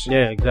been done this shit.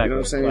 Yeah, exactly. You know what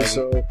I'm saying? Like,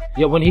 so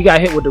yeah, when he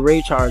got hit with the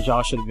rape charge,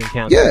 y'all should have been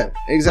canceled. Yeah,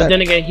 exactly. But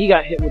then again, he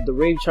got hit with the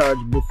rape charge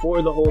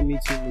before the whole Me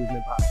Too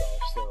movement popped off.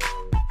 So,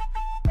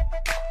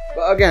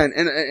 but again,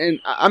 and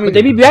I mean, but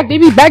they be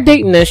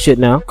backdating that shit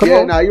now. Come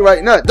on. Nah, you're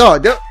right. No,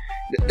 dog.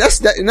 That's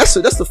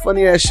the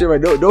funny ass shit,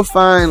 right? They'll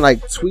find like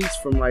tweets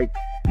from like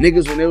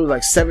niggas when they was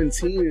like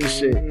 17 and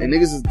shit, and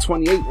niggas is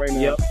 28 right now.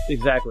 Yep,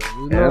 exactly.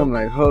 And I'm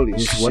like, holy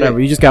shit.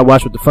 Whatever. You just gotta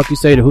watch what the fuck you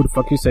say to who the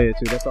fuck you say it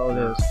to. That's all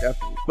it is.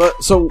 Definitely.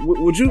 But so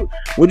would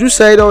you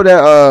say though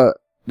that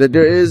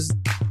there is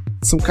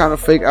some kind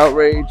of fake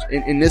outrage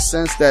in this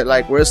sense, that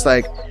like where it's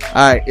like,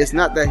 alright, it's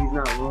not that he's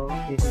not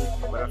wrong,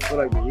 but I feel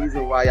like the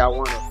reason why y'all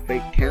want to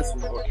fake cancel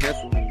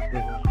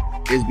him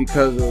is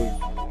because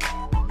of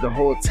the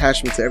whole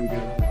attachment to everything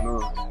going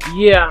on.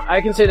 Yeah,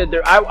 I can say that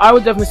I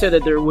would definitely say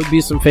that there would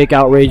be some fake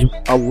outrage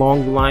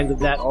along the lines of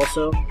that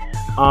also.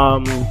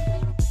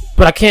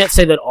 But I can't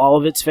say that all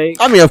of it's fake.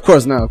 I mean, of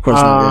course not.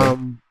 Yeah.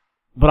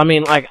 But I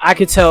mean, like, I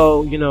could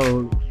tell,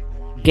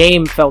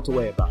 Game felt a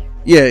way about it.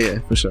 Yeah,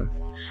 for sure.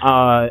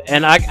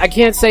 And I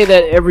can't say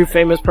that every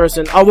famous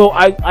person, although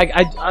like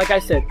I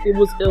said, it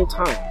was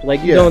ill-timed.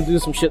 Like, you don't do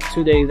some shit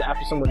 2 days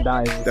after someone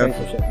dies and say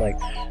some shit. Like,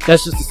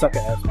 that's just a sucker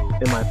ass move,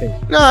 in my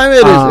opinion. No, I mean,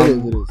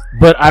 it is.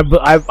 But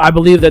I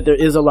believe that there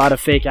is a lot of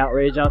fake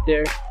outrage out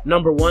there.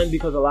 Number one,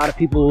 because a lot of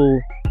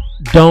people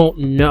don't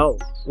know.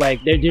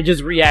 Like, they're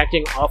just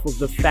reacting off of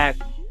the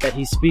fact that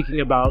he's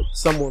speaking about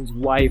someone's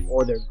wife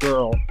or their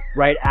girl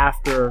right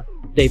after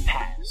they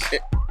pass.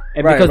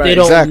 And because they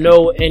don't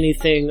know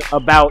anything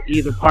about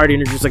either party,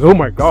 and they're just like, oh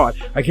my god,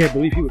 I can't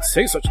believe he would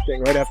say such a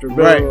thing right after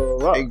blah, blah,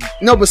 blah, blah.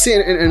 No, but see,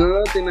 and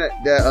another thing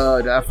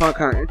that I found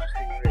kind of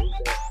interesting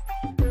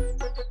is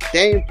that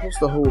they didn't post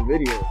the whole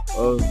video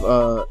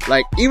of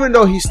like, even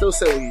though he still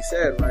said what he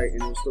said, right,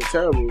 and it was still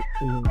terrible,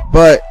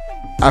 but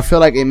I feel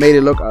like it made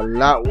it look a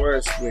lot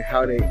worse with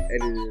how they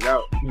edited it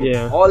out.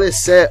 Yeah. All it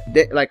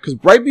said, like, cause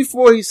right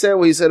before he said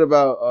what he said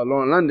about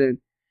Lauren London,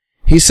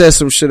 he said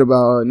some shit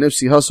about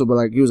Nipsey Hussle, but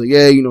like, he was like,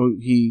 yeah,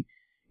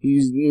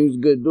 he's a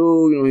good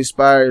dude, he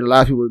inspired a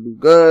lot of people to do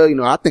good,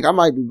 I think I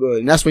might do good.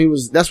 And that's when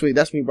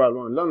he brought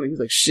Lauren London. He's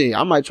like, shit,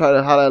 I might try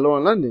to holler at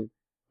Lauren London,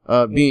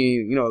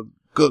 being,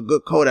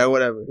 good Kodak,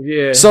 whatever.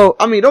 Yeah. So,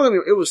 I mean, don't get me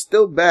wrong, it was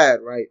still bad,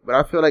 right? But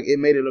I feel like it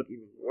made it look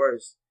even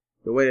worse,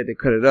 the way that they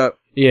cut it up.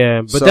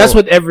 Yeah, but that's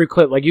with every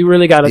clip. Like, you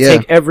really gotta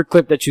take every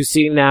clip that you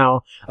see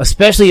now,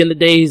 especially in the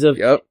days of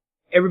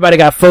everybody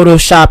got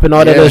Photoshop and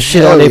all that other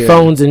shit on their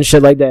phones and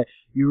shit like that.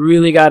 You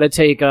really gotta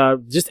take,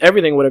 just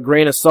everything with a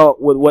grain of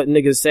salt with what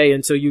niggas say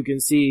until you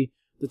can see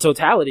the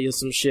totality of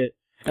some shit.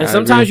 And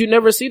sometimes you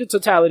never see the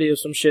totality of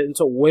some shit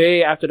until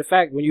way after the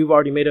fact, when you've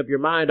already made up your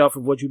mind off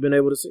of what you've been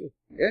able to see.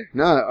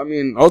 Yeah, I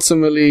mean,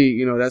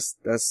 ultimately,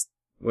 that's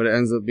what it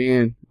ends up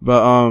being.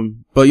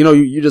 But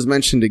you just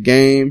mentioned the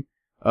Game.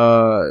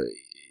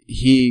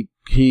 He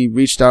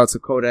reached out to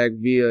Kodak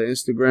via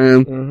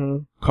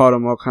Instagram, called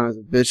him all kinds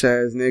of bitch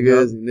ass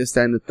niggas and this,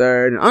 that, and the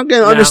third. And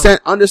again,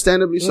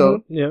 understandably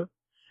so. Yeah.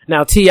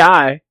 Now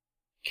T.I.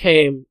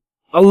 came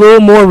a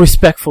little more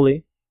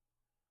respectfully.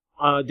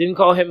 Didn't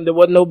call him, there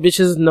wasn't no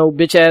bitches, no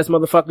bitch ass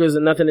motherfuckers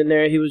and nothing in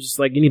there. He was just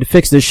like, you need to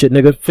fix this shit,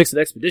 nigga. Fix it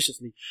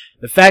expeditiously.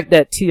 The fact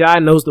that T.I.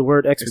 knows the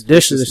word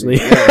expeditiously.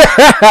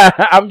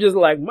 I'm just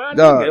like, my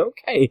nigga,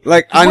 okay.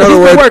 Like, I know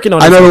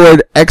the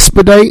word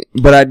expedite,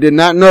 but I did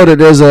not know that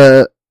there's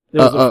a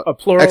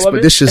plural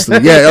expeditiously.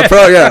 Of it? A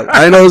plural,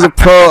 I know there's a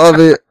plural of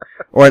it,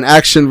 or an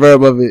action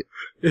verb of it.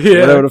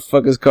 Yeah. Whatever the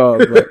fuck it's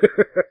called. But,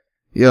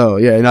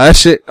 that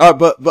shit.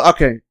 But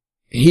okay.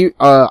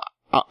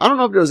 I don't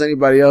know if there was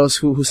anybody else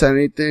who said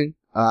anything.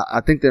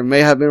 I think there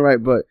may have been,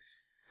 right, but.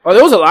 Oh,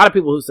 there was a lot of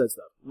people who said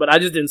stuff, but I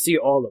just didn't see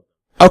all of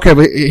them. Okay,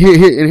 but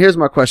here's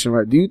my question,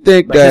 right? Do you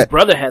think that his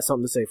brother had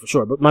something to say for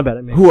sure? But my bad,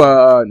 I mean. Who,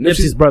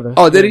 Nipsey's brother.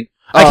 Oh, did he?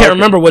 I can't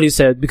remember what he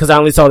said because I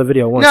only saw the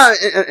video once. No,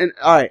 and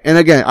alright, and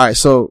again, alright,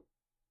 so,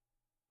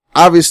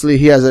 obviously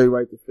he has every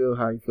right to feel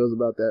how he feels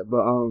about that,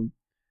 but,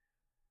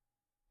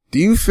 do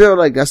you feel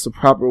like that's the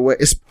proper way?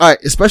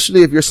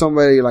 Especially if you're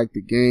somebody like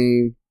The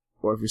Game,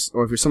 or if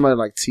you're somebody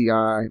like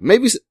T.I.,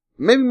 maybe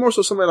more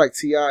so somebody like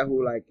T.I.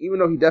 who, like, even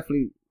though he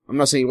definitely, I'm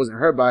not saying he wasn't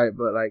hurt by it,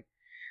 but like,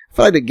 I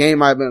feel like the game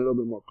might have been a little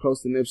bit more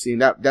close to Nipsey,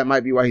 and that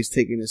might be why he's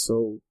taking it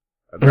so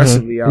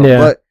aggressively out. Yeah.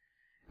 But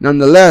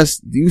nonetheless,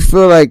 do you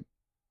feel like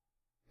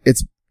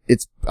it's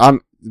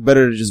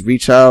better to just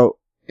reach out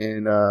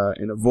and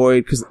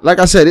avoid? Cause like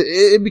I said,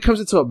 it becomes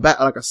into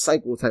a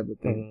cycle type of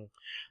thing. Mm-hmm.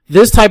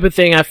 This type of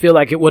thing, I feel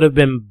like it would have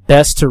been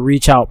best to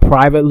reach out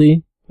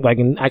privately, like,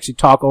 and actually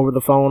talk over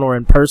the phone or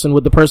in person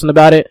with the person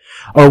about it,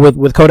 or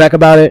with Kodak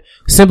about it,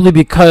 simply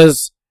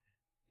because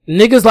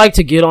niggas like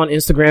to get on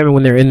Instagram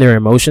when they're in their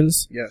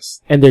emotions.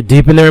 Yes. And they're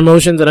deep in their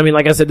emotions. And I mean,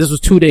 like I said, this was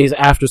 2 days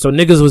after, so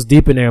niggas was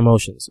deep in their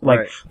emotions. Like,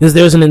 right.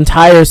 There's an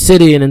entire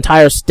city, an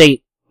entire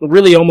state,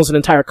 really almost an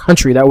entire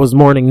country that was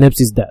mourning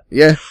Nipsey's death.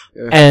 Yeah.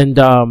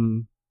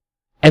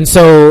 And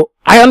so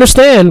I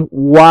understand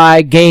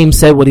why Game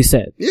said what he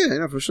said.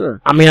 Yeah, for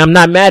sure. I mean, I'm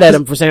not mad at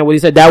him for saying what he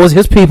said. That was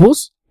his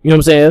people's. You know what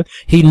I'm saying?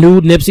 He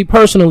knew Nipsey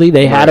personally.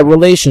 They had a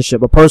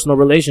relationship, a personal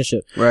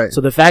relationship. Right.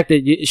 So the fact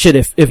that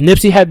if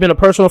Nipsey had been a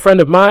personal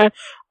friend of mine,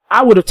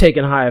 I would have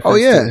taken high offense. Oh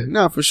yeah,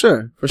 no, for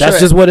sure.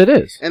 That's just what it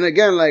is. And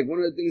again, like, one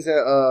of the things that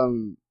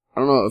I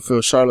don't know if it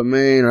was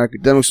Charlamagne or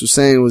Academics was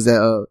saying was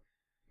that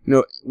you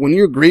know, when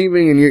you're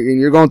grieving and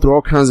you're going through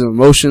all kinds of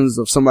emotions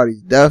of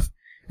somebody's death,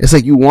 it's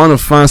like you want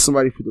to find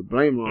somebody to put the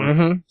blame on.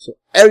 Mm-hmm. So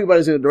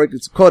everybody's going to direct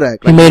it to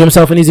Kodak. Like, he made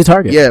himself an easy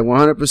target. Yeah,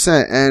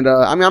 100%. And,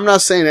 I mean, I'm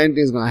not saying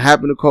anything's going to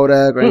happen to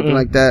Kodak or anything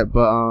like that,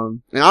 but,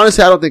 and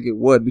honestly, I don't think it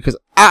would, because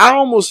I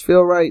almost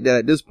feel right that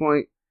at this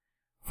point,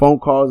 phone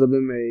calls have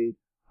been made.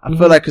 I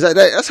feel like, cause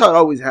that's how it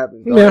always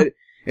happens. Yeah.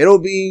 It'll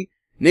be,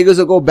 niggas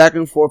will go back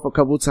and forth a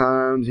couple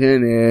times here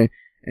and there,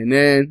 and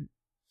then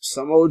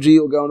some OG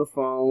will go on the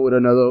phone with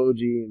another OG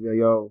and be like,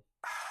 yo.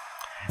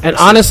 And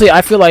honestly,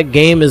 I feel like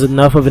Game is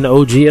enough of an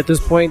OG at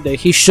this point that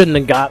he shouldn't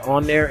have got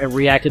on there and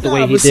reacted the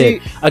way he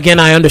did. Again,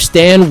 I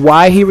understand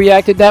why he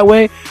reacted that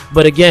way,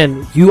 but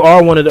again, you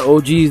are one of the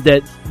OGs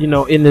that, you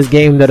know, in this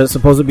game that are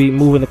supposed to be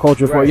moving the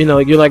culture for, you know,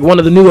 you're like one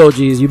of the new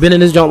OGs. You've been in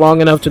this joint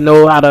long enough to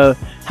know how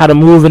to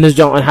move in this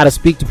joint and how to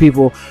speak to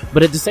people,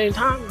 but at the same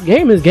time,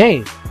 Game is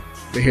Game.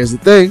 But here's the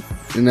thing,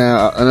 and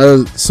now I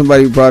know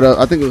somebody brought up,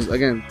 I think it was,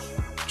 again,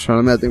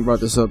 Charlamagne, I think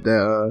brought this up,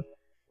 that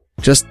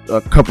just a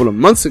couple of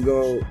months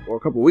ago or a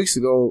couple of weeks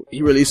ago,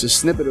 he released a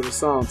snippet of a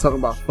song talking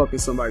about fucking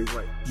somebody's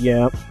wife.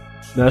 Yeah,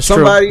 that's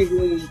somebody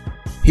who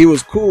he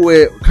was cool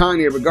with,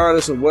 Kanye,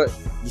 regardless of what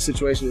the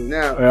situation is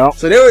now. Yeah.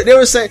 So they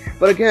were saying,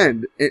 but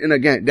again,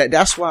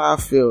 that's why I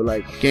feel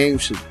like Game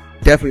should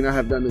definitely not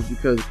have done this,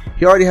 because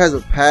he already has a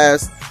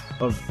past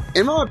of,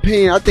 in my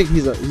opinion, I think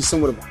he's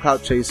somewhat of a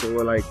clout chaser,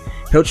 where like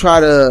he'll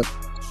try to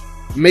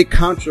make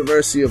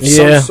controversy of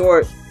some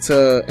sort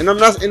to, and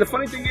the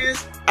funny thing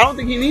is, I don't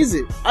think he needs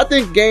it. I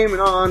think Game, in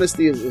all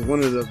honesty, is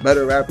one of the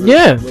better rappers.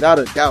 Yeah. Without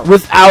a doubt.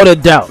 Without a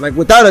doubt. Like,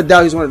 without a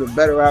doubt, he's one of the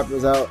better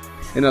rappers out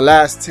in the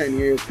last 10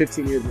 years,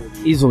 15 years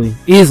maybe. Easily.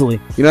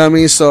 You know what I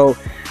mean? So,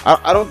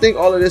 I don't think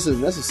all of this is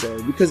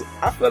necessary, because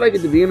I feel like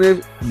at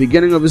the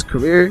beginning of his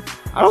career,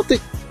 I don't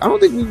think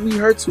we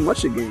heard too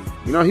much of Game.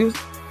 You know,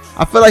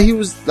 I feel like he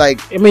was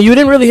like, I mean, you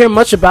didn't really hear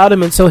much about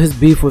him until his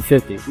beef with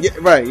 50. Yeah,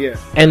 right, yeah.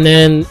 And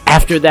then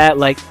after that,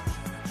 like,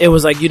 it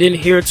was like you didn't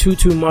hear too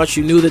much.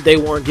 You knew that they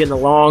weren't getting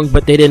along,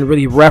 but they didn't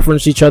really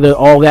reference each other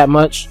all that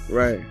much.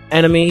 Right.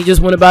 And I mean, he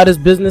just went about his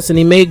business and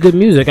he made good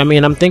music. I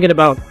mean, I'm thinking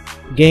about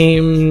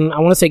Game. I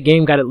want to say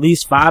Game got at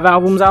least 5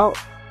 albums out.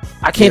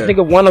 I can't think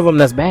of one of them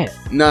that's bad.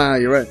 Nah,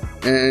 you're right.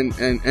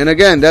 And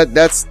again,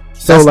 that's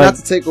like, not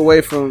to take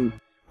away from.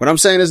 What I'm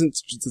saying isn't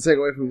to take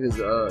away from his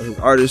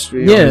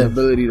artistry or his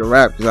ability to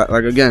rap. Cause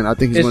I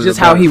think he's it's just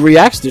how he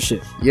reacts to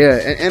shit. Yeah,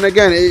 and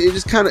again, it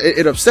just kind of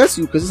it upsets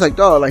you, because it's like,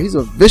 dog, like, he's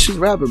a vicious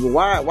rapper, but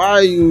why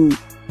are you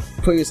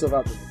putting yourself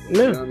out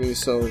there? You know what I mean?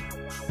 So,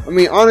 I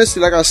mean,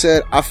 honestly, like I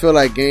said, I feel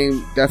like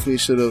Game definitely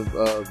should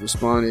have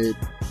responded in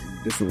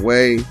a different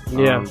way.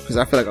 Yeah, because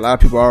I feel like a lot of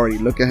people already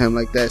look at him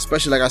like that,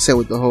 especially like I said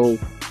with the whole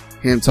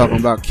him talking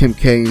about Kim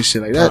K and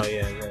shit like that. Oh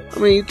yeah. I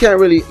mean, you can't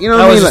really, you know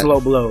what I mean? That was just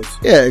low blows.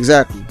 Yeah,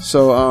 exactly.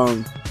 So,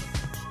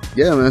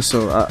 yeah, man.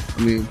 So, I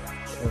mean,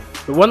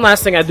 the one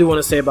last thing I do want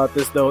to say about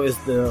this, though, is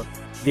the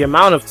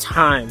amount of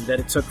time that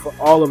it took for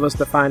all of us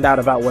to find out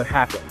about what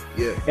happened.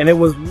 Yeah. And it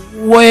was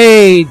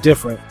way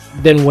different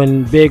than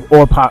when Big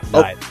or Pac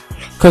died.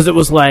 Because it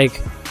was like,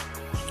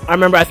 I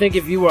remember, I think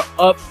if you were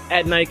up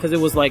at night, because it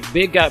was like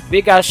Big got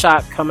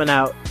shot coming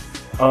out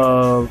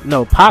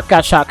Pac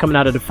got shot coming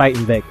out of the fight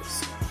in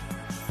Vegas.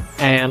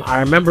 And I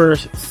remember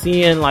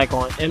seeing, like,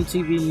 on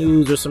MTV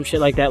News or some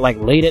shit like that, like,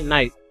 late at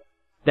night,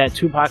 that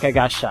Tupac had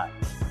got shot.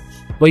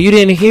 But you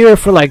didn't hear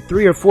for, like,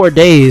 3 or 4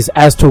 days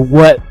as to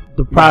what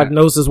the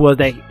prognosis was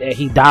that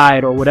he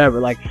died or whatever.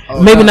 Like,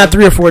 maybe not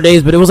 3 or 4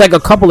 days, but it was, like, a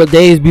couple of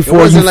days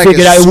before you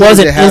figured out. It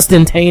wasn't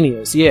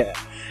instantaneous, yeah.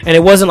 And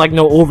it wasn't, like,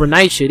 no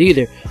overnight shit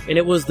either. And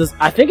it was this,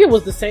 I think it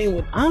was the same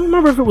with, I don't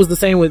remember if it was the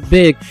same with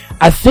Big.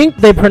 I think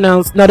they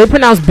pronounced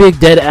Big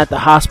dead at the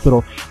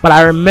hospital, but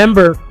I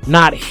remember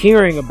not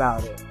hearing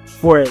about it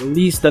for at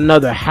least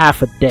another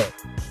half a day.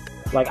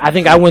 Like, I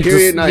think I went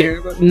to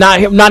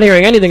not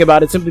hearing anything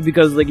about it simply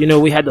because, like, you know,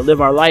 we had to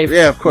live our life.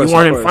 Yeah, of course. You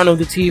weren't in front of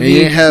the TV.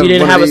 You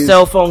didn't have a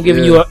cell phone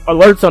giving you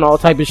alerts on all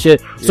type of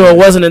shit. So it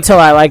wasn't until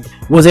I, like,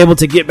 was able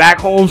to get back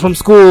home from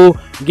school,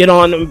 get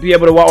on and be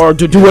able to or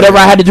do whatever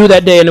I had to do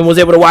that day, and then was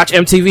able to watch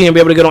MTV and be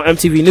able to get on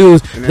MTV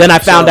News. Then I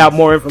found out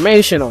more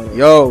information on it.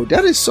 Yo,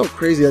 that is so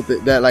crazy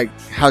that like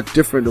how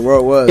different the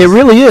world was. It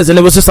really is, and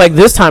it was just like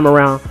this time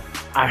around.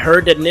 I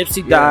heard that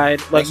Nipsey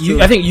died. Like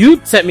I think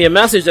you sent me a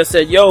message that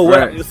said, "Yo,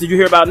 what did you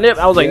hear about Nip?"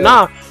 I was like,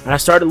 "Nah." And I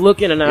started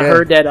looking, and I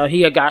heard that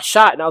he had got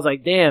shot, and I was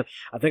like, "Damn!"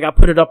 I think I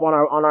put it up on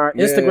our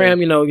Instagram.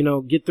 You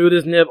know, get through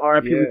this, Nip.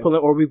 RIP.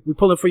 We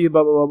pulling for you.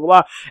 Blah blah blah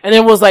blah. And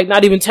then it was like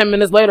not even 10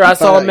 minutes later, I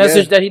saw a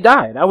message that he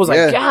died. I was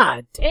like,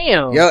 "God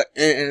damn!" Yeah,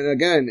 and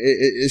again,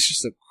 it's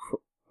just a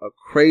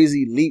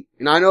crazy leap.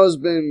 And I know it's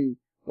been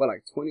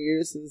like 20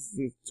 years since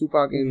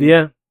Tupac and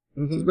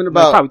it's been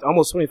about probably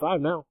almost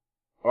 25 now.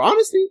 Or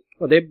honestly.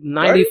 Well, they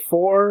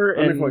 94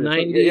 and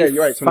 95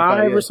 you're right,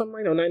 25, or something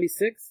like that, or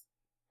 96?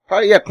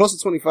 Probably, close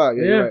to 25.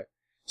 Yeah, you're right.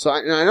 So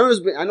I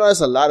know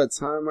that's a lot of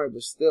time, right?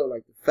 But still,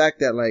 like, the fact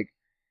that, like,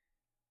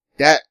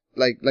 that,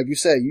 like you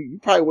said, you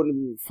probably wouldn't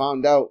have even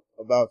found out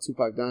about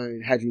Tupac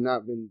dying had you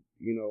not been,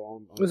 you know,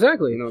 on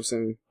exactly. You know what I'm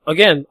saying?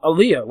 Again,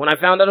 Aaliyah. When I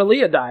found out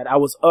Aaliyah died, I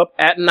was up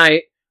at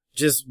night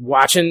just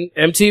watching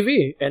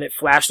MTV, and it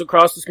flashed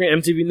across the screen.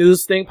 MTV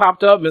News thing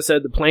popped up and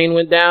said the plane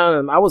went down,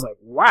 and I was like,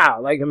 wow.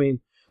 Like, I mean,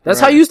 that's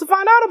how you used to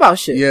find out about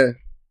shit. Yeah.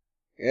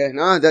 Yeah,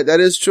 no, that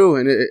is true.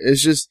 And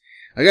it's just,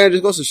 again, it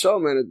just goes to show,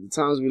 man, at the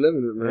times we live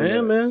in it, man.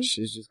 Yeah, man. It's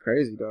just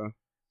crazy, dog.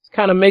 It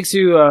kind of makes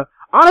you,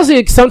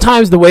 honestly,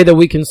 sometimes the way that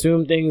we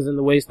consume things and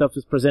the way stuff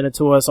is presented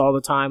to us all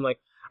the time, like,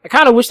 I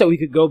kind of wish that we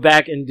could go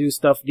back and do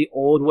stuff the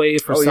old way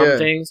for some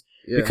things.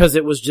 Yeah. Because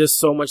it was just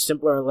so much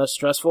simpler and less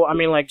stressful. I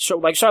mean, like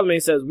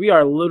Charlamagne says, we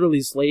are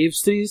literally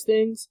slaves to these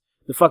things.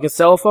 The fucking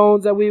cell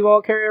phones that we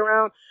all carry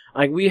around.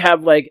 Like, we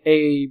have, like,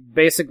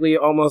 basically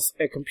almost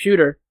a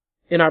computer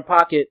in our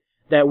pocket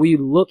that we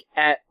look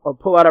at or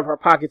pull out of our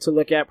pocket to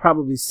look at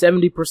probably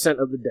 70%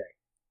 of the day.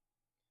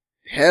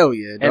 Hell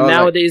yeah, dog. And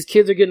nowadays,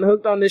 kids are getting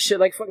hooked on this shit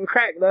like fucking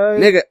crack, dog.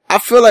 Nigga, I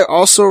feel like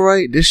also,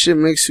 right, this shit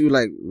makes you,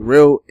 like,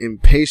 real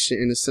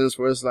impatient in the sense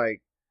where it's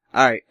like,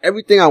 alright,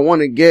 everything I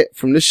want to get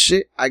from this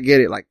shit, I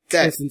get it like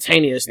that.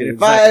 Instantaneously. And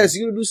if I ask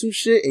you to do some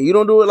shit and you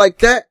don't do it like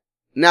that,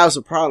 now it's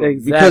a problem.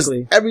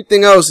 Exactly. Because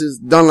everything else is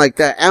done like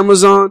that.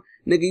 Amazon,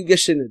 nigga, you get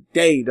shit in a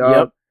day, dog.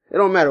 Yep. It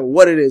don't matter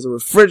what it is. A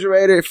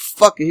refrigerator,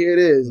 fuck it, here it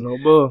is. No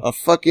bull. A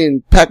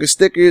fucking pack of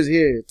stickers,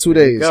 here, 2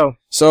 days. Go.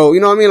 So, you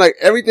know what I mean? Like,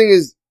 everything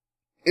is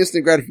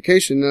instant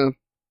gratification now.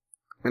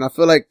 And I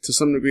feel like, to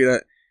some degree,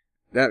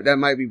 that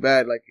might be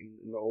bad, like,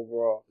 in the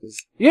overall.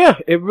 Yeah,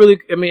 it really,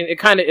 I mean, it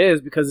kind of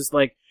is, because it's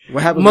like,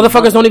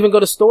 motherfuckers don't even go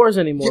to stores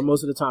anymore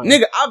most of the time.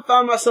 Nigga, I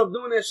found myself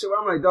doing that shit where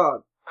I'm like,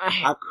 dog,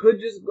 I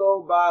could just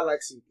go buy,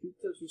 like, some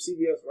Q-tips from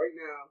CVS right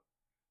now,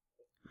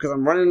 because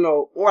I'm running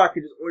low, or I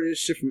could just order this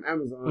shit from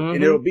Amazon,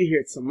 and it'll be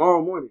here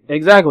tomorrow morning.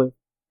 Exactly.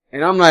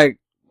 And I'm like,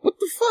 what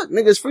the fuck?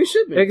 Nigga, it's free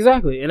shipping.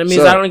 Exactly. And it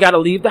means I don't gotta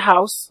leave the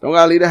house. Don't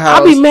gotta leave the house.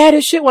 I'll be mad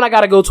as shit when I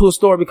gotta go to a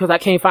store because I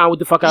can't find what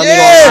the fuck I need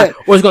online,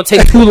 or it's gonna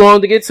take too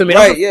long to get to me.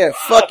 Right, yeah.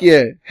 Fuck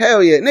yeah.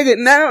 Hell yeah. Nigga,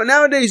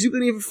 nowadays you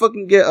can even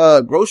fucking get,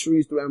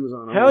 groceries through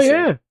Amazon. Hell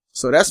yeah.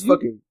 So that's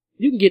fucking.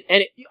 You can get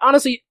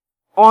honestly,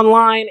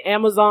 online,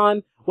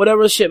 Amazon,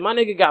 whatever shit. My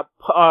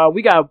nigga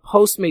we got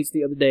Postmates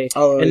the other day.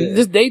 And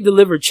they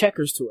delivered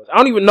Checkers to us. I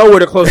don't even know where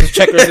the closest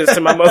Checkers is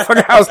to my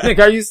motherfucking house, nigga.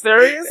 Are you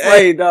serious?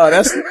 Hey, dog,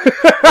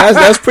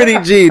 that's pretty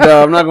G,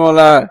 dog. I'm not gonna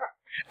lie.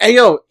 Hey,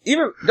 yo,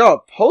 even,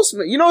 dog,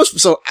 Postmates, you know,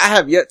 so I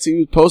have yet to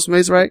use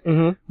Postmates, right?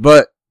 Mm-hmm.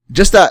 But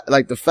just that,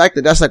 like, the fact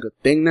that that's like a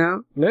thing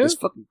now, it's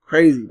fucking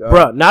crazy, dog.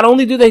 Bruh, not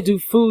only do they do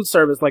food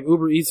service like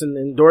Uber Eats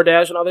and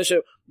DoorDash and all that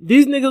shit,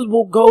 these niggas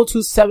will go to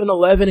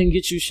 7-Eleven and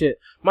get you shit.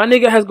 My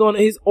nigga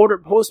he's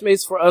ordered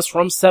Postmates for us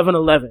from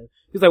 7-Eleven.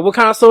 He's like, what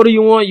kind of soda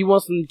you want? You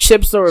want some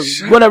chips or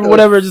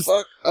whatever? Just,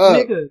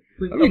 nigga,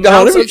 I'm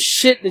about to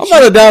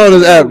download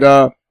this app,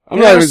 dog.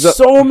 There are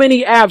so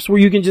many apps where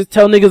you can just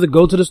tell niggas to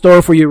go to the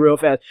store for you real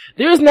fast.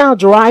 There's now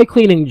dry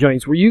cleaning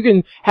joints where you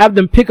can have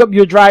them pick up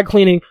your dry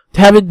cleaning to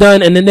have it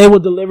done, and then they will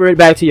deliver it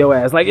back to your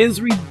ass. Like, it's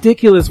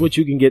ridiculous what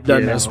you can get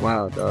done now. That's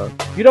wild,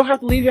 dog. You don't have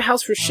to leave your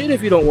house for shit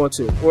if you don't want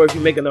to, or if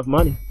you make enough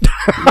money.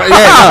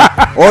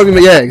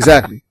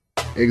 Exactly.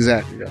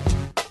 Exactly.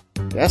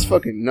 That's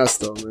fucking nuts,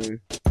 though, man.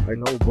 Like,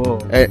 no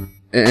bull. Hey,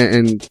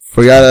 and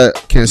for y'all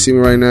that can't see me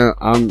right now,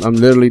 I'm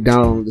literally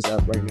downloading this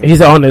app right now.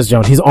 He's on this,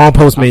 John. He's on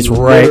Postmates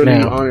right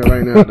now. On it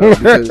right now,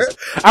 dog,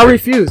 I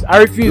refuse.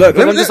 Look,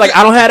 I'm just like,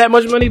 I don't have that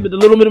much money, but the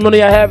little bit of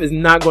money I have is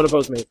not going to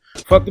Postmates.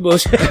 Fuck the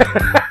bullshit.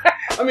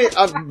 I mean,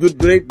 do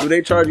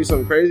they charge you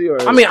something crazy?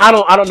 Or I mean, I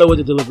don't know what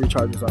the delivery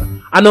charges are.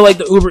 I know like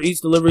the Uber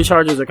Eats delivery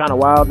charges are kind of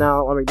wild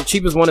now. I mean, the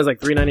cheapest one is like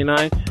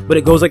 $3.99, but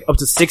it goes like up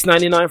to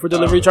 $6.99 for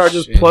delivery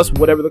charges, shit. Plus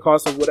whatever the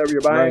cost of whatever you're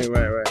buying.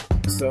 Right.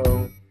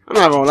 So I'm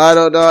not gonna lie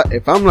though, dog.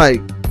 If I'm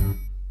like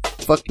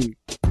fucking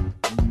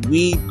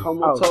weed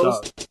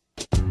comatose,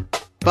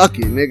 fuck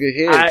it, nigga.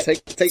 Here,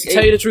 take. To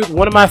tell you the truth,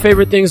 one of my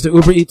favorite things to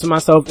Uber eat to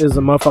myself is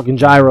the motherfucking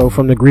gyro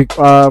from the Greek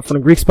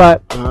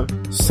spot.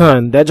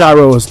 Son, that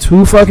gyro is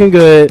too fucking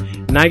good.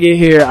 When I get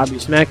here, I'll be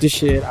smacked to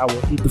shit. I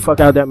will eat the fuck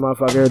out of that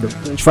motherfucker. The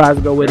French fries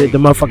will go with it. The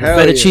motherfucking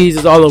feta cheese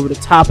is all over the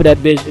top of that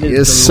bitch. It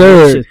is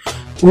sir.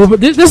 Uber,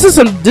 this is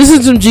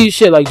some G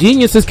shit. Like,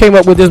 geniuses came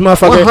up with this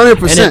motherfucker.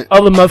 100%. And then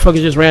other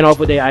motherfuckers just ran off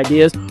with their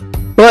ideas.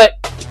 But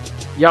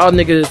y'all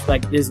niggas,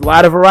 like, there's a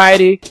lot of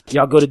variety.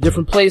 Y'all go to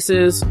different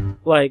places.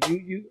 Like,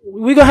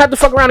 we gonna have to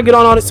fuck around and get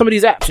on some of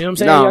these apps. You know what I'm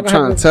saying? No, I'm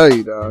trying to tell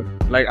you, dog.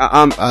 Like,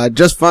 I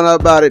just found out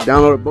about it.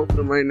 Downloaded both of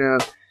them right now.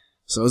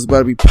 So it's about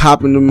to be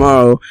popping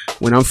tomorrow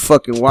when I'm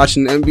fucking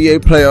watching the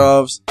NBA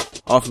playoffs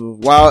off of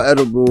Wild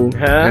Edible,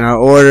 and I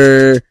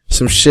order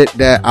some shit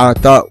that I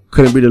thought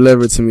couldn't be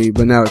delivered to me,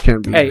 but now it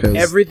can be. Hey,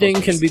 everything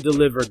can be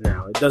delivered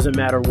now. It doesn't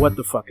matter what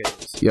the fuck it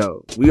is.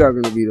 Yo, we are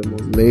going to be the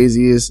most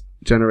laziest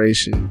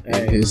generation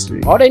in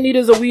history. All they need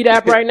is a weed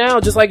app right now,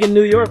 just like in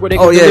New York where they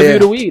can deliver you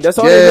the weed. That's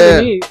all they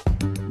really need.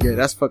 Yeah,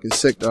 that's fucking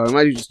sick, dog.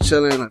 Imagine you just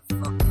chilling like,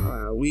 fuck,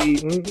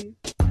 weed.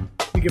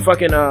 You can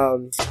fucking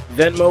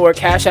Venmo or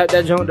Cash App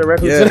that joint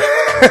directly to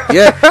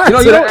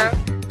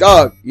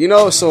dog,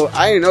 so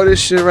I didn't know this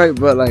shit, right?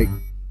 But like,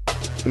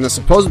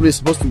 supposedly it's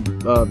supposed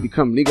to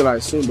become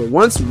legalized soon. But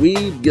once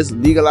weed gets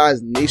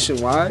legalized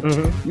nationwide,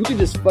 you can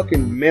just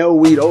fucking mail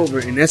weed over,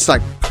 and that's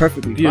like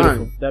perfectly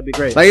fine. That'd be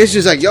great. Like, it's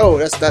just like, yo,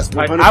 that's 100%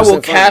 like, I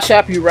will Cash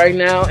App you right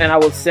now, and I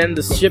will send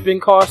the shipping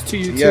cost to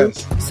you too.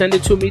 Send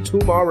it to me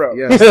tomorrow.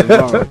 Yes,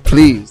 tomorrow.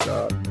 Please,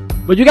 dog.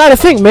 But you gotta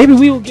think, maybe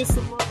we will get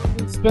some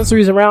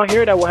dispensaries around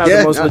here that will have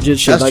the most legit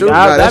shit. Like,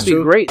 that'd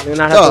be great. And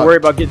I have to worry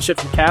about getting shit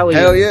from Cali.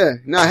 Hell yeah.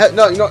 No,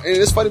 and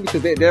it's funny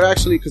because they're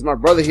actually, because my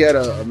brother, he had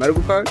a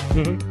medical card,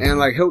 and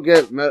like, he'll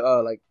get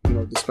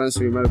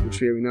dispensary medical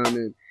tree every now and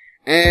then.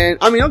 And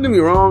I mean, don't get me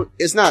wrong,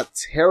 it's not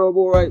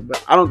terrible, right?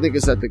 But I don't think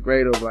it's at the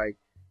grade of like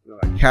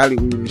Cali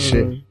weed and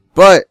shit.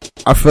 But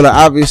I feel like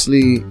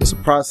obviously it's a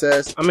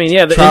process. I mean,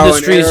 the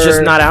industry is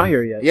just not out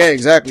here yet. Yeah,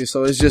 exactly.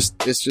 So it's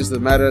just a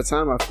matter of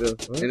time, I feel.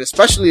 And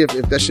especially if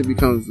that shit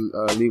becomes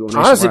legal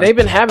nationwide. Honestly, they've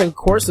been having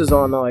courses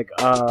on like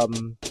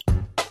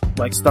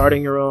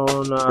starting your own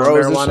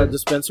marijuana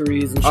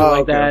dispensaries and shit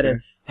like that,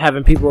 and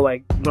having people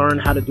like learn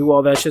how to do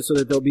all that shit so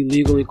that they'll be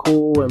legally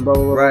cool and blah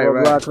blah blah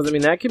blah blah. Because I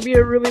mean, that could be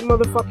a really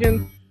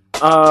motherfucking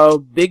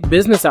big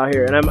business out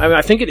here, and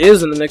I think it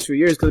is in the next few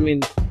years. Because I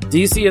mean,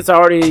 DC, it's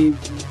already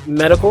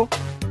medical.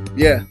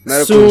 Yeah,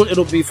 medical. Soon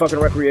it'll be fucking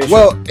recreational.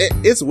 Well,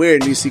 it's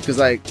weird in DC because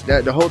like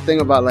the whole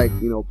thing about like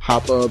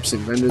pop-ups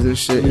and vendors and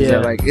shit is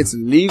that like it's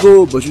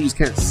legal, but you just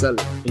can't sell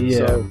it.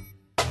 Yeah.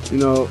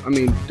 So, I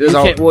mean,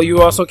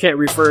 you also can't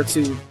refer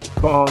to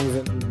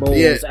bongs and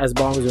bowls as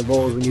bongs and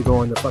bowls when you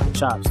go in the fucking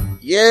shops.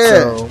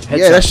 Yeah,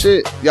 that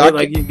shit. Yo,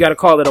 like you gotta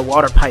call it a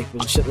water pipe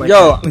and shit like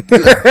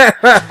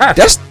that.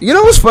 That's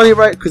what's funny,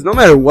 right? Because no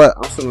matter what,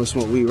 I'm still gonna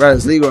smoke weed, right?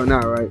 It's legal or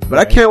not, right? But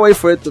I can't wait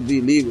for it to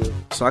be legal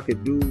so I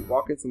could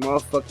walk into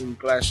motherfucking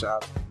glass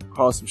shop,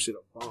 call some shit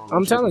a bong.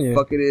 I'm telling you,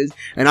 fuck it is.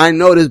 And I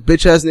know this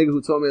bitch ass nigga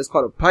who told me it's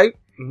called a pipe.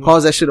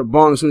 Calls that shit a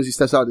bong as soon as he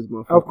steps out this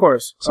motherfucker. Of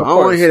course. So I don't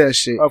want to hear that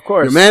shit. Of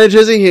course. Your manager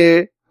isn't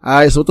here.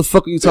 Alright, so what the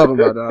fuck are you talking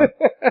about, dog?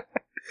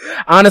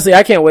 Honestly,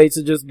 I can't wait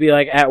to just be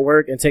like at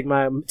work and take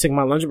my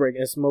lunch break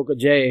and smoke a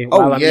J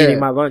while I'm eating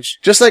my lunch.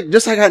 Just like how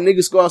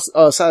niggas go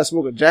outside and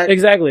smoke a Jack.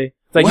 Exactly.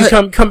 Like, what?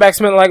 You come back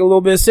smelling like a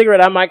little bit of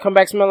cigarette, I might come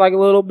back smelling like a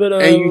little bit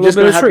of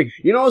tree.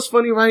 You know what's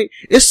funny, right?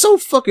 It's so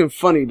fucking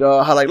funny,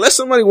 dog. How like, let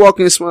somebody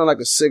walk in smelling like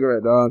a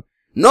cigarette, dog.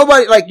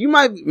 Nobody, like, you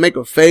might make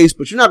a face,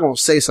 but you're not gonna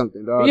say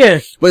something, dog. Yeah.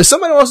 But if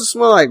somebody wants to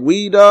smell like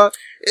weed, dog,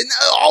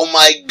 oh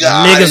my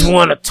god. Niggas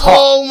wanna talk.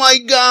 Oh my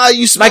god,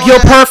 you smell like your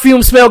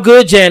perfume smell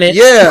good, Janet.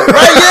 Yeah,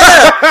 right,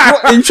 yeah.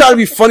 And you try to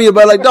be funny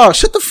about it, like, dog,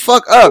 shut the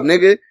fuck up,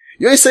 nigga.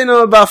 You ain't saying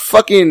nothing about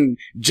fucking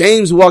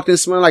James who walked in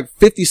smelling like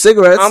 50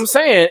 cigarettes. I'm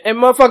saying, and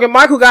motherfucking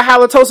Michael got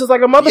halitosis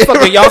like a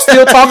motherfucker. Yeah. Y'all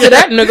still talk to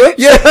that nigga.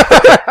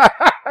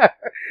 Yeah.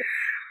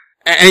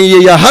 And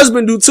your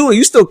husband do too, and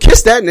you still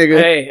kiss that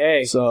nigga.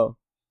 Hey.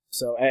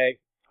 So, hey,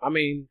 I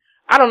mean,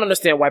 I don't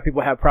understand why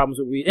people have problems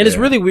with weed. And it's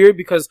really weird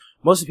because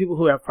most of the people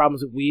who have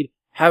problems with weed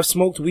have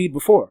smoked weed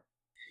before.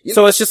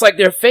 So it's just like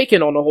they're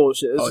faking on the whole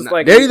shit. It's just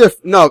like they're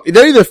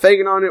either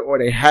faking on it or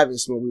they haven't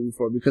smoked weed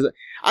before. Because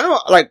I know,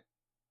 like,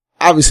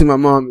 obviously my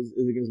mom is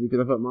against me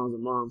because I thought moms are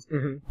moms.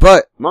 Mm-hmm.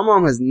 But my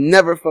mom has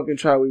never fucking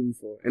tried weed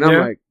before. And I'm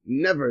like,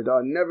 never,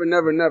 dog.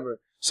 Never.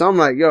 So I'm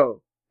like,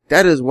 yo,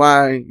 that is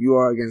why you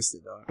are against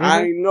it, dog. Mm-hmm.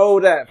 I know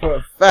that for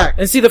a fact.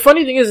 And see, the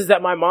funny thing is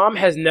that my mom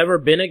has never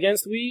been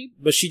against weed,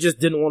 but she just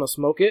didn't want to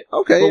smoke it.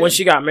 Okay. But when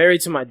she got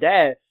married to my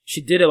dad, she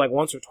did it like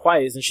once or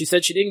twice, and she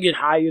said she didn't get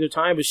high either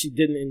time, but she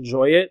didn't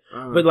enjoy it.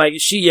 But like,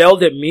 she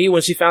yelled at me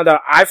when she found out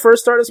I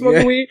first started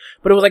smoking weed,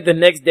 but it was like the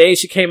next day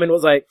she came in and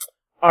was like,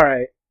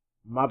 alright,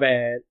 my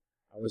bad.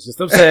 I was just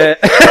upset.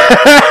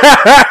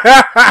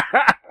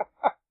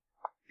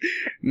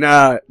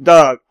 Nah,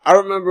 dog. I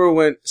remember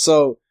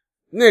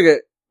nigga,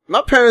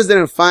 my parents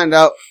didn't find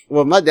out.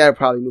 Well, my dad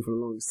probably knew for the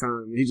longest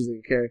time. He just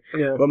didn't care.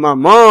 Yeah. But my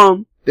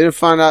mom didn't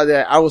find out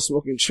that I was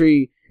smoking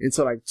tree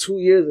until like 2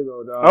 years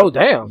ago, dog. Oh,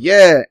 damn.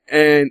 Yeah.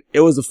 And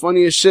it was the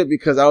funniest shit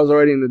because I was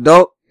already an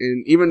adult.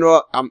 And even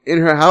though I'm in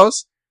her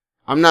house,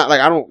 I'm not like,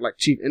 I don't like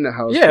cheat in the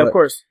house. Yeah, of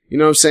course. You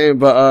know what I'm saying?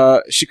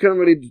 But, she couldn't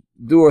really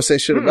do or say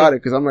shit about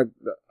it. Cause I'm like,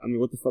 I mean,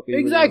 what the fuck are you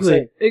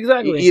Exactly.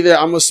 Exactly. Either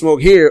I'm gonna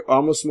smoke here or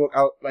I'm gonna smoke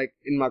out like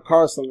in my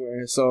car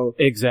somewhere. So.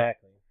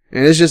 Exactly.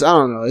 And it's just, I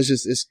don't know.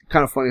 It's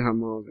kind of funny how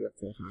moms react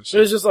to that kind of shit.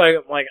 It was just like,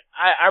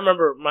 I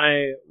remember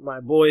my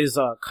boy's,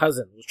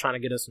 cousin was trying to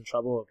get us in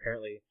trouble,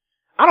 apparently.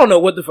 I don't know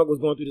what the fuck was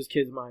going through this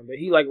kid's mind, but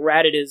he like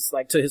ratted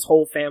to his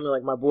whole family,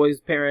 like my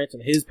boy's parents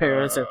and his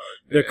parents and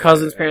their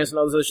cousins' parents and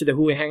all this other shit that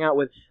who we hang out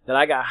with, that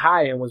I got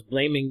high and was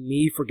blaming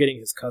me for getting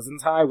his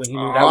cousins high when he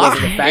knew that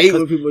wasn't the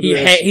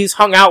fact. He's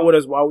hung out with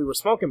us while we were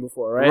smoking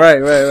before, right?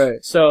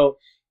 Right. So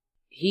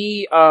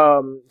he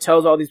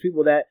tells all these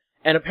people that.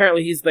 And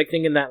apparently he's like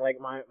thinking that like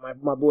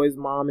my boy's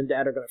mom and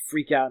dad are gonna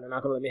freak out and they're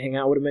not gonna let me hang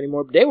out with him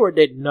anymore. But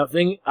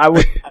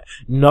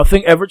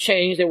nothing ever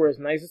changed. They were as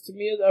nice to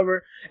me as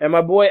ever. And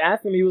my boy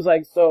asked him, he was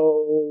like,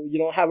 so you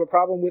don't have a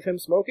problem with him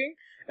smoking?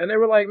 And they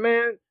were like,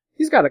 man,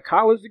 he's got a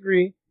college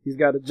degree, he's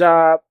got a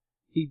job,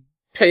 he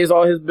pays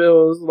all his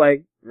bills,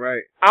 like,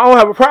 right. I don't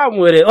have a problem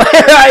with it.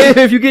 Like,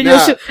 if you get your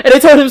shit, and they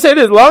told him to say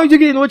this, as long as you're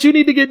getting what you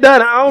need to get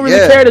done, I don't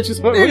really care that you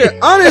smoke.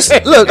 Honest,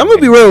 look, I'm gonna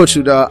be real with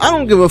you, dog. I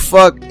don't give a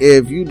fuck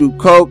if you do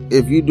coke,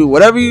 if you do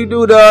whatever you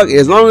do, dog.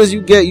 As long as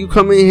you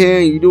come in here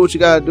and you do what you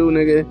gotta do,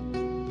 nigga,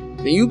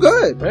 then you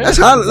good. Yeah, that's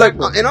how, like,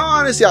 in all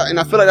honesty, and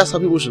I feel like that's how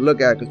people should look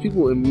at it, because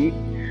people,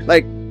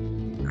 like,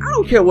 I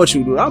don't care what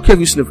you do. I don't care if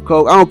you sniff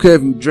coke. I don't care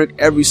if you drink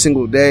every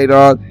single day,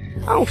 dog.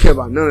 I don't care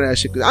about none of that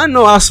shit, because I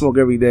know I smoke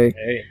every day.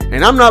 Hey.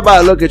 And I'm not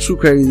about to look at you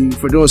crazy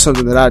for doing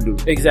something that I do.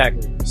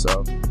 Exactly.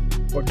 So.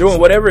 Or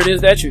doing whatever it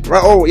is that you do.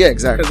 Right. Oh, yeah,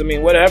 exactly. Because, I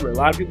mean, whatever. A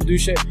lot of people do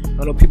shit.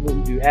 I know people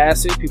who do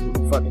acid, people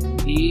who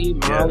fucking E,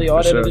 Molly,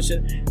 all that other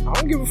shit. I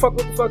don't give a fuck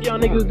what the fuck y'all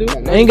niggas do.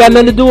 They ain't got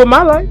nothing to do with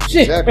my life.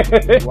 Shit.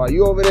 Exactly. While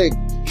you over there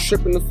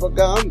tripping the fuck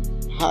out, I'm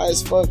high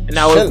as fuck.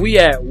 Now, if we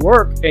at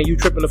work and you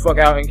tripping the fuck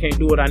out and can't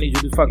do what I need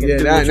you to fucking do,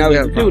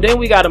 then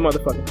we got a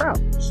motherfucking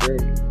problem. Sure.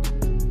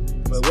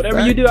 But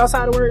whatever you do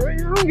outside of work, I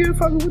don't give a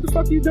fuck what the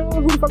fuck you doing,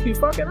 who the fuck you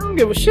fucking, I don't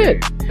give a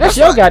shit. That's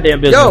your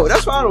goddamn business. Yo,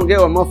 that's why I don't get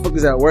what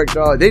motherfuckers at work,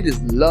 dog. They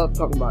just love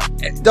talking about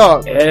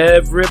dog.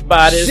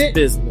 Everybody's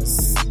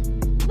business.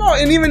 No,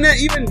 and even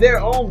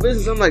their own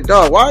business, I'm like,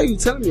 dog, why are you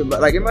telling me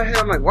about, like, in my head,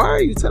 I'm like, why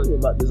are you telling me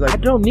about this? Like, I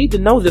don't need to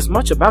know this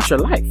much about your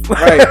life.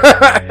 Right.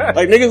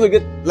 Like, niggas will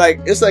get,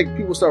 like, it's like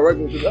people start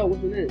working with you, oh,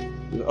 what's your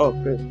name? Oh,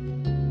 Chris.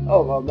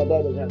 Oh, my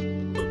dad doesn't have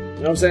it.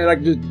 You know what I'm saying?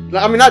 Like, just,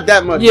 I mean, not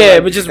that much. Yeah,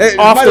 but just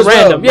off the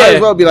random. Might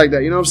as well be like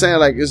that. You know what I'm saying?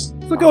 Like, it's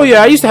like, oh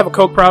yeah, I used to have a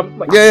coke problem.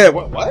 Like, yeah.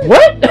 What?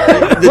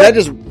 Did that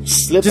just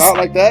slip out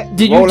like that?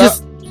 Did you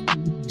just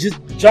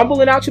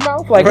jumble it out your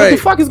mouth? Like, what the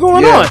fuck is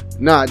going on?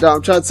 Nah, dog,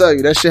 I'm trying to tell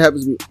you, that shit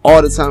happens to me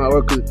all the time at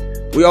work. Cause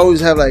we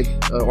always have like,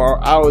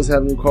 or I always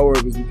have new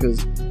coworkers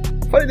because.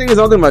 Funny thing is,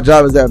 I don't think my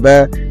job is that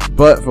bad,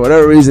 but for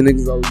whatever reason,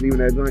 niggas always leaving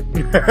that joint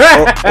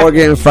or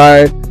getting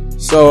fired.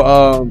 So,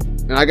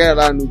 and I got a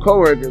lot of new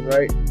coworkers,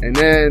 right? And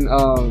then,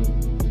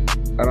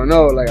 I don't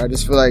know, like, I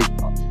just feel like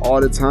all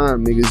the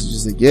time, niggas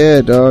just like, yeah,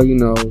 dog, you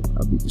know,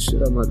 I beat the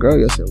shit out of my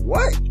girl. I said,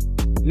 what?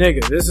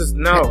 Nigga, this is,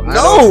 no, dog,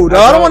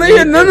 I don't want to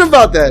hear nothing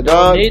about that,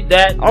 dog. Need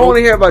that. I don't want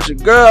to hear about your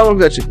girl, I don't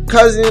want to hear about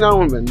your cousin, I don't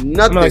want to hear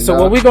nothing, like, so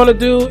what we gonna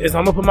do is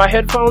I'm gonna put my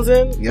headphones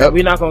in, and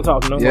we not gonna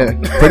talk no more. Yeah,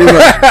 pretty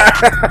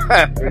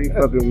much. Pretty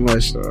fucking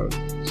much, dog.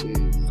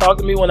 Jeez. Talk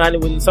to me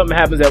when something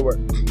happens at work.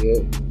 Yeah.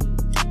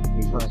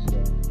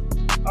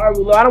 Alright,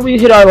 well, why don't we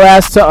hit our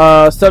last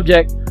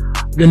subject?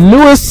 The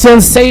newest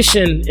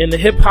sensation in the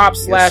hip-hop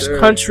 /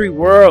 country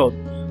world.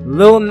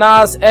 Lil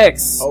Nas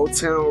X. Old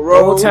Town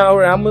Road.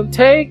 I'm gonna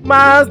take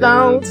mine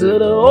down to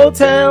the Old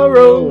Town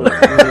Road.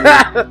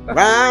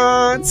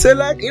 Round till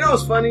like, you know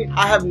what's funny?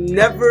 I have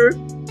never,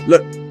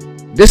 look,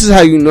 this is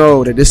how you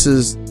know that this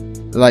is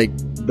like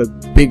the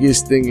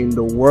biggest thing in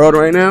the world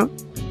right now.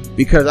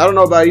 Because I don't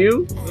know about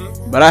you,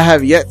 but I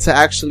have yet to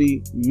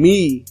actually,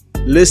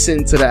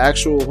 listen to the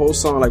actual whole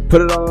song, like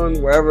put it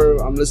on wherever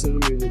I'm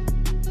listening to music.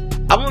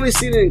 I've only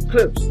seen it in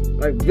clips,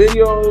 like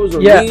videos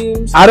or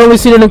memes. I'd only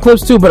seen it in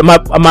clips too, but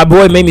my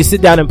boy made me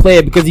sit down and play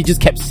it because he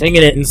just kept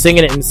singing it and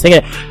singing it and singing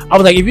it. I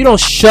was like, if you don't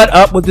shut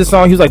up with this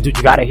song, he was like, dude,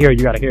 you gotta hear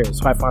it.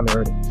 So I finally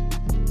heard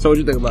it. So what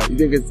you think about it? You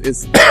think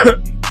it's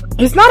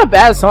It's not a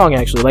bad song,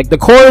 actually. Like, the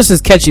chorus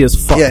is catchy as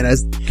fuck. Yeah,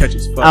 that's catchy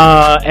as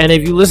fuck. And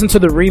if you listen to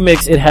the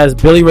remix, it has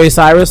Billy Ray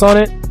Cyrus on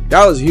it.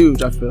 That was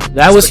huge, I feel.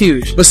 That was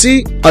huge. But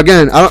see,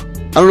 again, I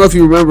don't know if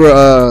you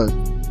remember,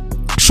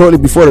 shortly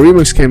before the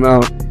remix came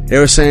out, they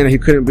were saying that he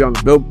couldn't be on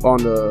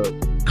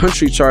the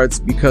country charts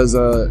because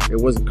it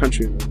wasn't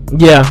country enough.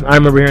 Yeah, I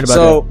remember hearing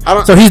about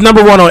that. So he's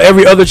number one on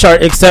every other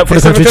chart except for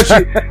the country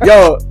chart.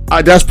 Yo,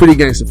 that's pretty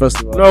gangster,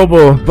 first of all. No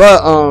bull.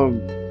 But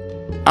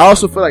I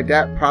also feel like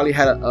that probably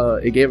had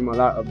it gave him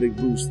a big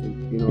boost,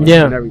 you know,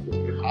 and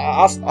everything.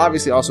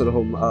 Obviously, also the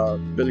whole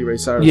Billy Ray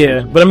Cyrus.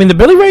 Yeah, but I mean the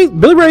Billy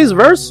Ray's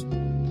verse,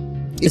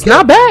 it's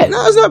not bad.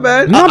 No, it's not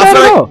bad. Not bad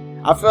at all.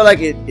 I feel like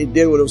it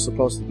did what it was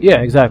supposed to do.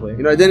 Yeah, exactly.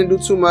 You know, it didn't do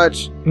too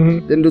much,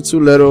 didn't do too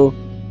little.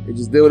 It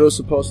just did what it was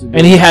supposed to do.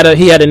 And he had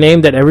a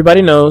name that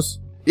everybody knows.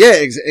 Yeah,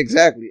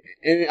 exactly.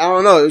 And I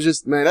don't know, it was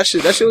just, man, that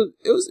shit was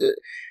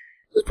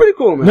pretty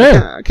cool, man.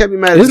 Yeah. I can't be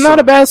mad at it. It's not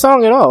a bad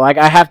song at all. Like,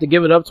 I have to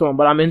give it up to him,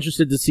 but I'm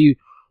interested to see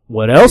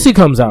what else he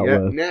comes out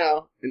with.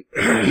 Now,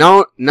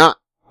 not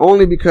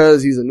only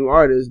because he's a new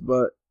artist,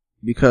 but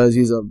because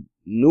he's a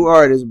new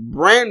artist,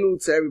 brand new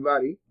to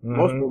everybody.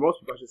 Most people,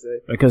 I should say.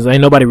 Because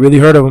ain't nobody really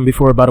heard of him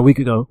before about a week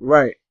ago.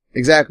 Right.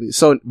 Exactly.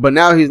 So, but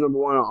now he's number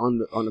one on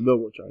the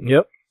Billboard chart.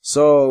 Yep.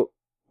 So,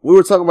 we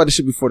were talking about this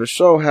shit before the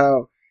show,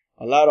 how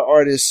a lot of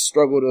artists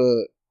struggle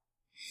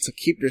to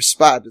keep their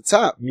spot at the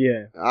top.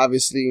 Yeah.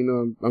 Obviously, you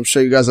know, I'm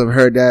sure you guys have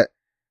heard that,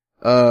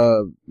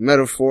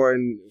 metaphor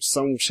in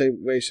some shape,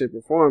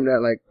 or form,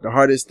 that like the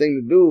hardest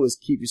thing to do is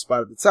keep your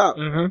spot at the top.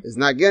 It's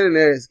not getting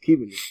there, it's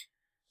keeping it.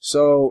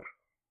 So,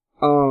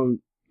 you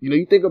know,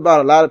 you think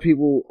about a lot of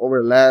people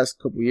over the last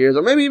couple of years,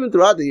 or maybe even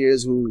throughout the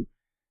years, who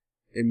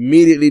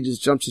immediately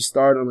just jumped to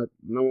stardom at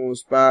the number one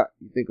spot.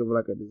 You think of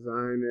like a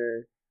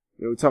designer.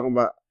 You know, we're talking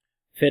about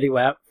Fetty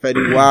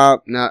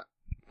Wap. Not,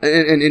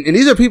 and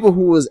these are people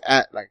who was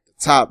at like the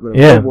top of the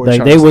Billboard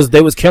charts.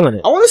 They was killing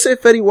it. I want to say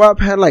Fetty Wap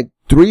had like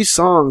 3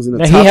 songs in the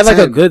top 10. He had like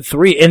a good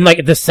 3 in like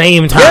at the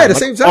same time. Yeah, at the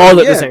same time. All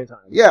at the same time.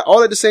 Yeah,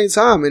 all at the same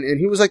time. And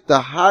he was like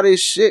the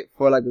hottest shit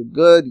for like a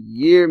good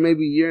year,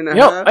 maybe year and a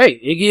half. Hey,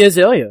 Iggy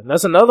Azalea.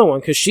 That's another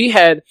one. Cause she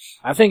had,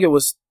 I think it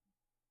was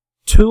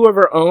 2 of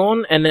her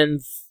own and then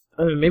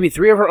maybe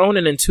 3 of her own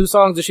and then 2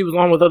 songs that she was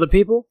on with other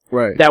people.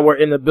 Right. That were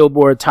in the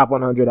Billboard Top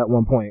 100 at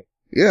one point.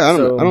 Yeah, I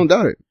don't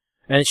doubt it.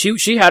 And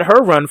she had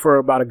her run for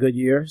about a good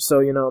year.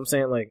 So, you know what I'm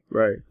saying? Like,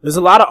 right. There's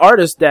a lot of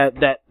artists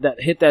that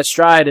hit that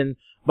stride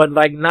but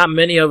like not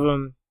many of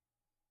them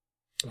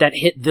that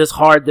hit this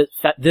hard,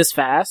 this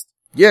fast.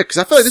 Yeah, cause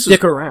I feel like this was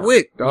around.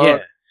 Quick, dog. Yeah.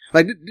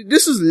 Like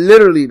this is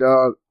literally,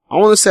 dog. I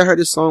want to say I heard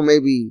this song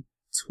maybe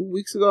 2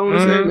 weeks ago. I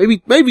want to say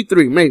maybe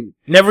 3, maybe.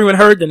 Never even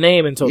heard the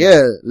name until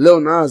Lil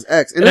Nas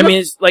X. And I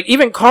mean, it's like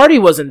even Cardi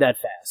wasn't that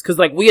fast because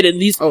like we had at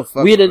least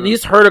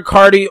heard of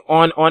Cardi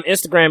on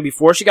Instagram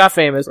before she got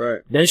famous.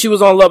 Right. Then she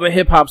was on Love and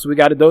Hip Hop, so we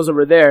got those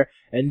over there.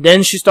 And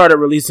then she started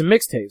releasing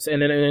mixtapes,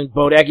 and then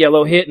Bodak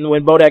Yellow hit, and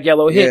when Bodak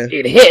Yellow hit,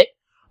 it hit.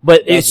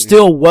 But it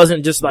still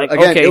wasn't just like,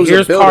 again, okay,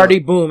 here's Cardi,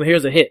 boom,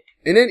 here's a hit.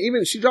 And then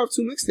even she dropped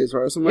 2 mixtapes,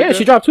 right? Or something like that?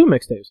 She dropped 2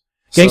 mixtapes.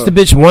 Gangsta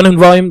Bitch 1 and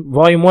Volume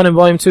 1 and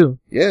Volume 2.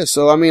 Yeah,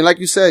 so I mean, like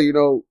you said, you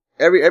know,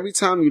 every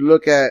time you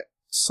look at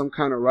some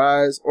kind of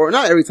rise, or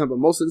not every time, but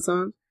most of the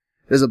time,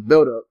 there's a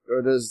build up,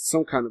 or there's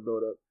some kind of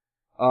build up.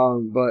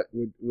 But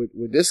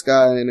with this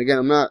guy, and again,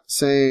 I'm not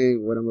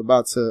saying what I'm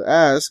about to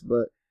ask,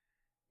 but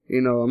you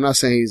know, I'm not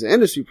saying he's an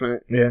industry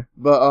plant. Yeah.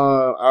 But,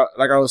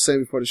 like I was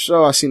saying before the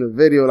show, I seen a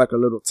video, like a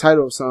little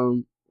title of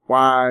something,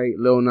 why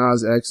Lil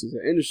Nas X is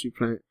an industry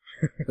plant.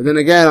 But then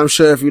again, I'm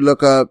sure if you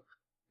look up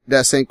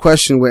that same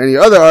question with any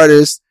other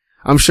artist,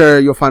 I'm sure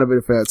you'll find a bit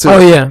of that too. Oh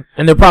yeah.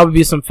 And there'll probably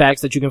be some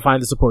facts that you can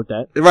find to support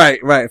that.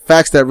 Right.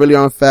 Facts that really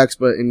aren't facts,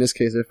 but in this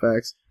case, they're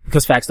facts.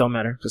 Because facts don't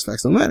matter. Because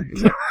facts don't matter.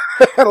 Exactly.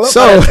 I love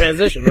that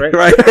transition, right?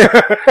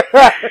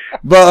 Right.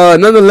 But,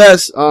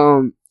 nonetheless,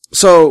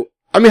 so,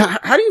 I mean,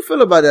 how do you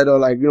feel about that though?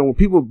 Like, you know, when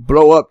people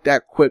blow up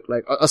that quick,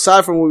 like,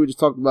 aside from what we just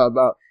talked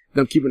about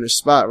them keeping their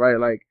spot, right?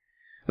 Like,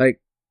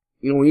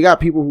 you know, when you got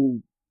people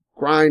who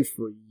grind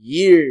for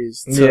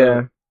years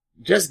to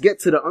just get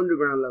to the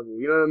underground level,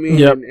 you know what I mean?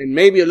 Yep. And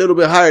maybe a little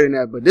bit higher than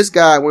that, but this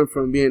guy went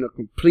from being a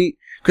complete,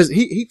 cause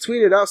he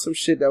tweeted out some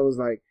shit that was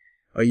like,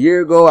 a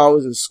year ago I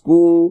was in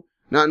school,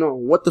 not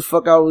knowing what the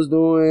fuck I was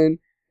doing,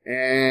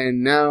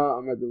 and now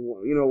I'm at the,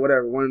 you know,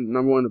 whatever,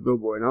 number 1 on the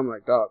Billboard, and I'm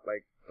like, dog,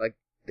 like,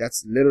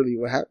 that's literally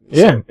what happened.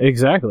 Yeah,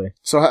 exactly.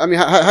 So, I mean,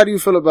 how do you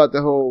feel about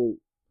the whole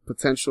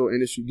potential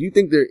industry? Do you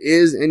think there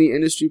is any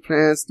industry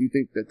plans? Do you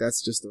think that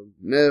that's just a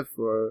myth,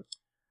 or?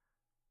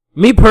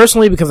 Me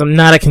personally, because I'm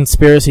not a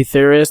conspiracy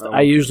theorist,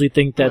 I usually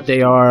think that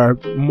they are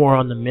more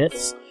on the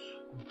myths.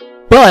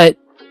 But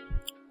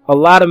a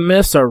lot of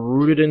myths are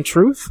rooted in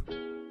truth.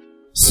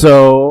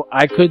 So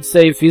I could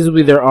say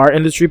feasibly there are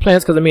industry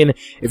plans, because I mean,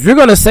 if you're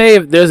gonna say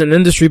if there's an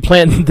industry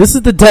plan, this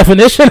is the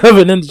definition of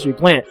an industry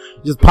plan.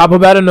 Just pop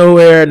up out of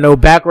nowhere, no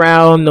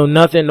background, no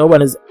nothing, no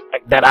one is,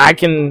 that I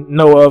can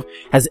know of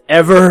has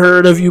ever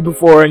heard of you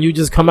before, and you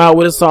just come out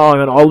with a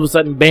song and all of a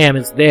sudden, bam,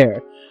 it's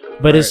there.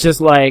 But It's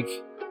just like,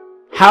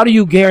 how do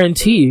you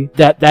guarantee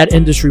that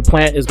industry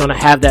plant is gonna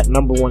have that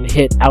number 1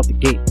 hit out the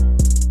gate?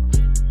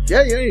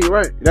 Yeah, you're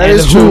right. That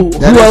is true.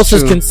 Who else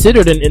is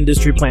considered an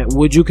industry plant?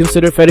 Would you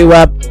consider Fetty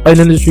Wap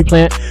an industry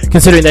plant,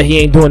 considering that he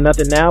ain't doing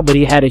nothing now, but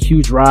he had a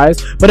huge rise?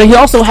 But he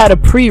also had a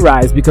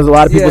pre-rise, because a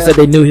lot of people said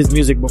they knew his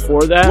music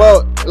before that.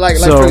 Well, like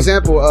for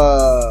example, what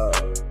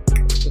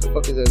the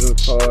fuck is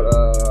that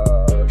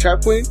called?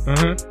 Trap Queen?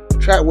 Mm-hmm.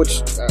 Trap,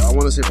 which I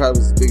want to say probably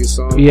was his biggest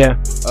song. Yeah.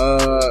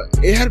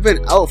 It had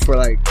been out for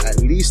like at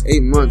least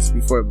 8 months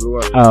before it blew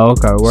up. Oh,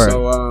 okay. Word.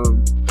 So,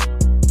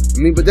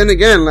 I mean, but then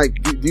again,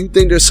 like, do you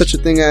think there's such a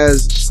thing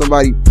as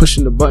somebody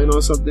pushing the button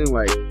on something?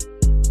 Like,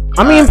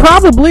 I mean,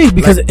 probably,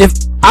 because if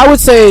I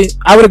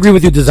would agree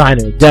with you,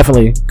 Designer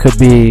definitely could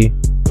be,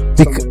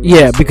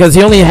 because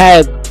he only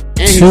had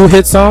 2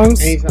 hit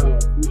songs,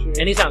 and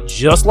and he sounds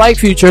just like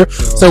Future.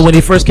 So when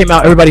he first came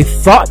out, everybody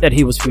thought that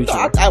he was Future.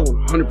 I 100%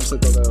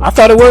 thought that. I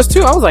thought it was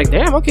too. I was like,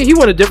 damn, okay, he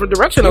went a different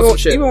direction on some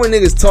shit. Even when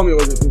niggas told me it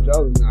wasn't Future, I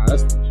was like, nah,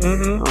 that's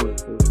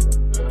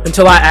Future.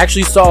 Until I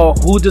actually saw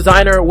who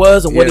Designer it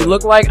was and what he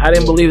looked like, I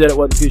didn't believe that it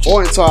wasn't Future.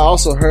 Or until I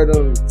also heard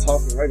him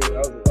talking regularly,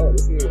 I was like, oh,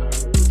 this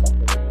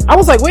nigga. I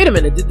was like, wait a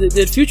minute,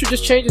 did Future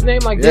just change his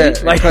name like that?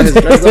 Yeah, like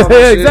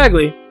yeah,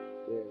 exactly.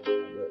 Yeah,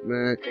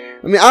 man.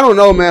 I mean, I don't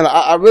know, man.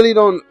 I really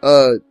don't.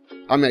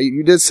 I mean,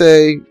 you did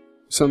say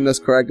something that's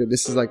correct, that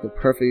this is like the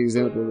perfect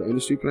example of an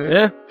industry plan.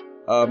 Yeah.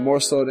 More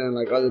so than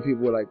like other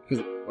people, like, cause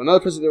another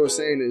person they were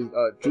saying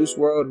is Juice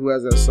WRLD, who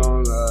has that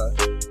song.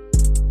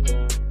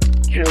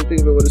 Can't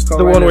think of it what it's called.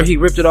 The one where he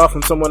ripped it off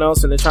from someone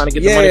else and they're trying to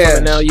get the money from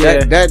it now.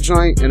 Yeah, that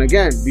joint. And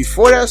again,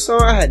 before that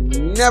song, I had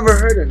never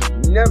heard of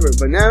him, never.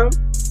 But now,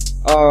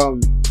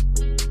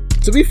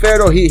 to be fair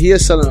though, he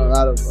is selling a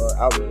lot of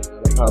albums.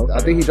 Like,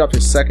 I think he dropped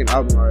his second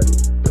album already,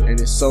 and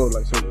it sold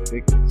like something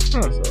ridiculous. So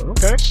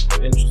okay,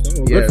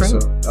 interesting. Well,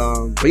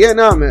 yeah. But yeah,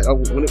 nah, man.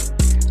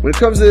 When it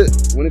comes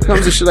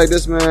to shit like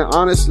this, man,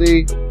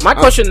 honestly, my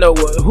question though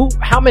was,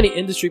 how many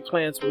industry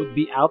plans would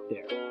be out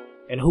there?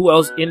 And who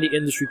else in the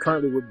industry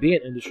currently would be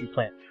an industry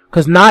plant?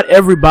 Because not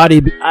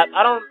everybody,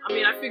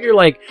 I figure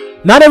like,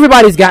 not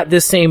everybody's got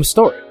this same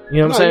story.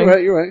 You know what I'm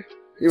saying? You're right.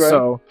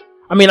 So,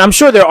 I mean, I'm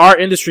sure there are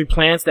industry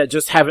plants that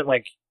just haven't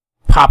like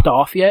popped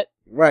off yet.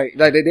 Right.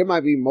 Like they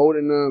might be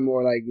molding them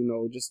or like,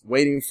 just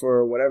waiting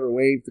for whatever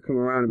wave to come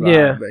around. But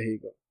here you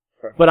go.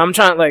 Perfect. But I'm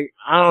trying, like,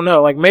 I don't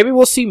know, like maybe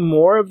we'll see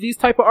more of these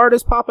type of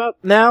artists pop up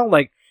now.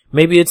 Like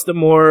maybe it's the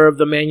more of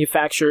the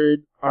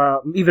manufactured,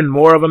 even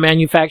more of a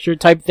manufactured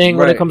type thing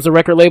when it comes to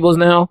record labels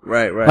now.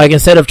 Right. Like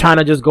instead of trying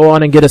to just go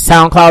on and get a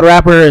SoundCloud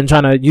rapper and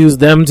trying to use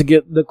them to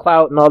get the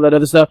clout and all that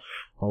other stuff,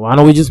 well, why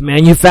don't we just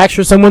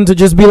manufacture someone to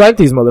just be like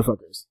these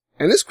motherfuckers?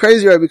 And it's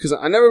crazy, right? Because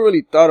I never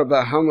really thought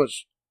about how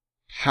much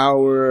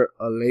power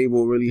a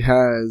label really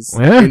has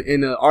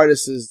in an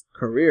artist's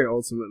career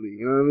ultimately.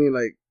 You know what I mean?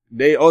 Like,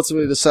 they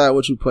ultimately decide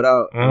what you put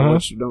out and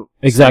what you don't.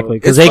 Exactly.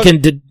 Because they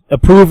can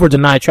approve or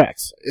deny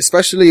tracks.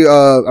 Especially,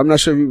 I'm not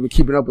sure if you've been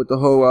keeping up with the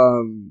whole,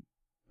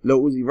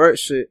 Lil Uzi Vert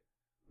shit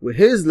with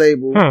his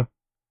label,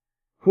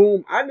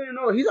 whom I didn't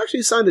know. He's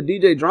actually signed to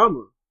DJ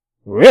Drama.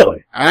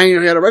 Really? I didn't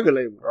even have a record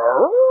label.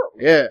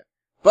 Yeah.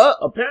 But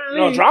apparently.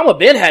 No, Drama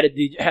Ben had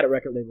a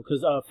record label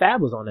because,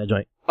 Fab was on that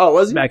joint. Oh,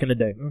 was he? Back in the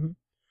day.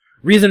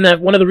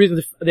 One of the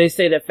reasons they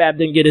say that Fab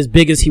didn't get as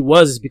big as he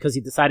was is because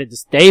he decided to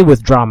stay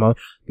with Drama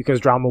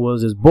because Drama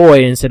was his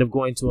boy instead of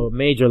going to a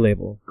major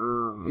label. I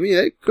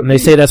mean, they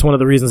say that's one of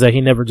the reasons that he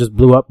never just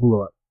blew up.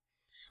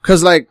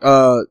 Cause like,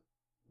 so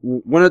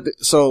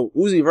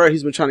Uzi Vert,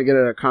 he's been trying to get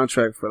a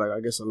contract for like, I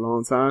guess a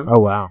long time. Oh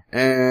wow.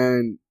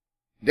 And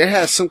they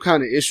had some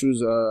kind of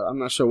issues, I'm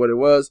not sure what it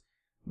was,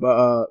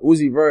 but,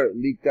 Uzi Vert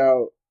leaked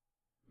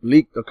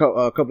a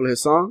couple of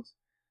his songs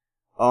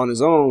on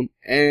his own,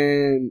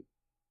 and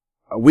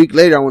a week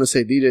later, I want to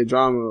say DJ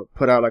Drama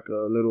put out like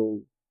a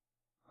little,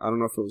 I don't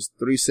know if it was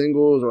 3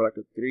 singles or like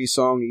a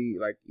 3-song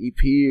like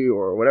EP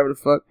or whatever the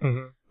fuck.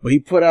 But he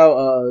put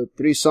out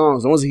 3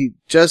 songs. The ones he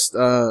just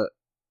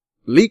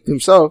leaked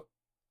himself.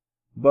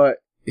 But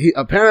he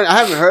apparently, I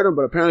haven't heard them,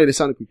 but apparently they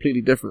sounded completely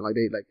different. Like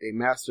they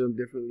mastered them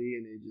differently,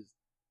 and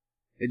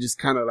it just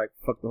kind of like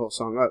fucked the whole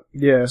song up.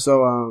 Yeah.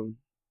 So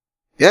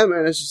yeah,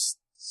 man, that's just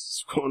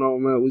what's going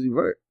on, man. Uzi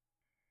Vert.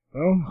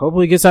 Well,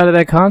 hopefully he gets out of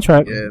that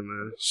contract. Yeah,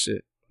 man.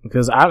 Shit.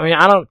 Because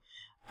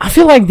I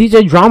feel like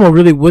DJ Drama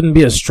really wouldn't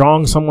be a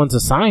strong someone to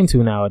sign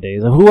to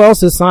nowadays. And who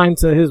else is signed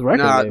to his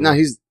record label? Nah,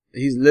 he's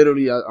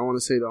literally, I want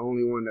to say the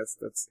only one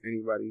that's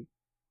anybody.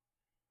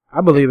 I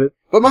believe it.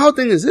 But my whole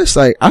thing is this,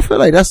 like, I feel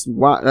like that's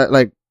why,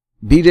 like,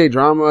 DJ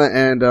Drama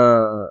and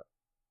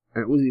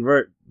Uzi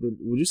Vert,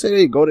 would you say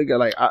they go together?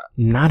 Like,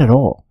 not at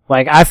all.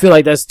 Like, I feel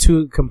like that's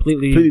two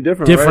completely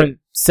different right?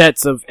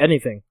 sets of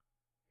anything.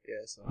 Yeah.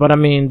 So. But I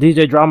mean,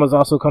 DJ Dramas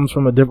also comes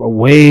from a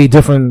way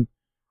different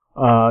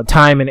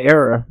time and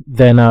era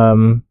than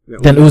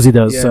Uzi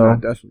does. Yeah, so no,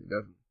 definitely.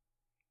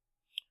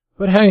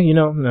 But hey,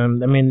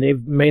 I mean,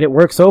 they've made it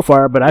work so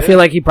far. But I feel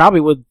like he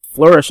probably would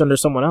flourish under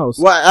someone else.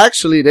 Well,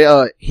 actually,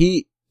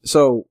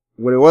 so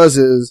what it was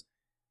is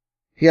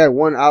he had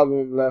 1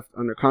 album left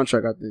under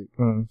contract, I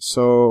think.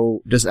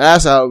 So this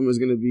Ass album is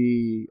gonna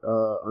be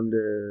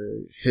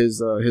under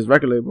his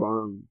record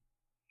label.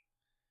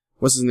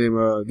 What's his name?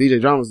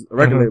 DJ Drama's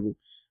record label.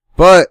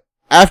 But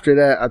after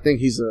that, I think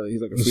he's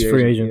like a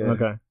free agent. Yeah.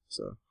 Okay.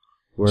 So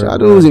shout out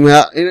to Uzi,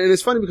 man. And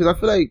it's funny because I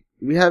feel like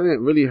we haven't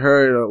really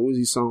heard a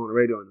Uzi song on the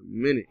radio in a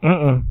minute.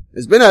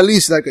 It's been at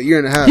least like a year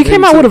and a half. He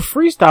came out with a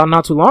freestyle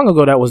not too long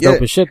ago that was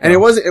dope as shit. Though. And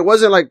it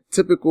wasn't like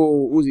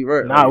typical Uzi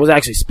Vert. Nah, it was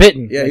actually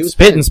spitting. Yeah, he was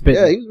spitting.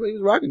 Yeah, he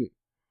was rocking it.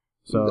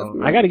 So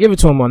I got to give it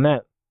to him on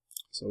that.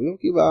 So we gonna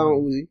keep our eye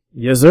on Uzi.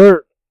 Yes,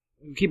 sir.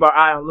 Keep our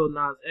eye on Lil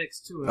Nas X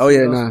too. Oh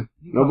yeah, nah,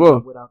 no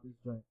bull.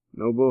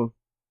 No bull.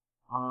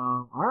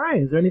 All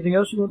right. Is there anything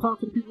else you want to talk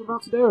to the people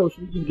about today, or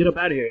should we just get up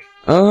out of here?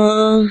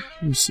 Let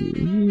me see.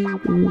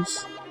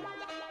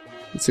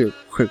 Let's take a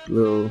quick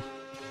little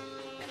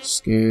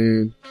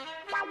scan.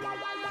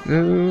 I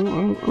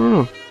don't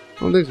know.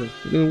 don't think so. I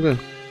think I'm good.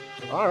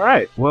 All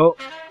right. Well,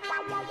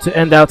 to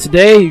end out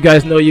today, you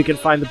guys know you can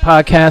find the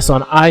podcast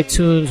on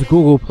iTunes,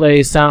 Google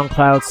Play,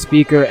 SoundCloud,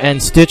 Speaker,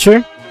 and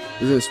Stitcher.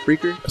 Is it a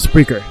Spreaker?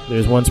 Spreaker.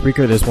 There's one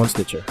Spreaker, there's one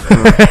Stitcher.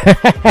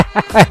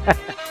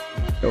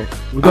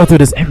 We go through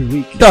this every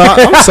week. No,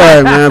 I'm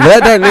sorry, man,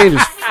 but that name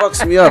just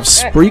fucks me up.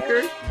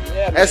 Spreaker?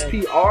 Yeah,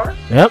 SPR?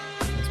 Yep.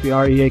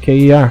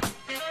 SPREAKER.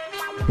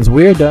 It's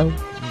weird, though.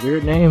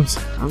 Weird names.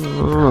 I don't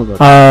know about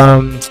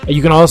that.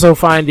 You can also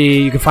find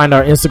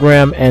our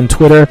Instagram and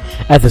Twitter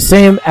at the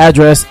same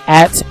address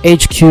at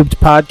HCubed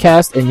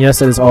Podcast, and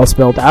yes, it is all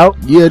spelled out.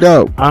 Yeah,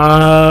 dope.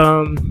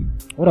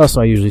 What else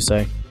do I usually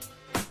say?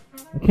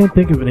 I can't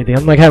think of anything.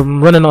 I'm like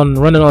I'm running on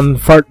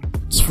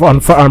farts on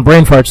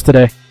brain farts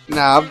today.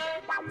 Nah,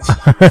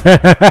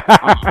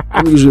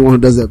 I'm usually one who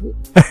does that.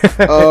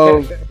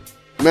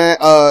 Man,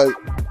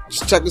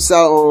 just check us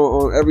out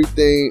on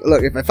everything.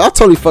 Look, if I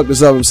totally fucked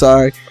this up, I'm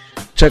sorry.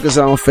 Check us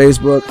out on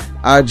Facebook,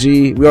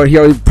 IG. We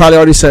probably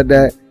already said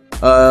that.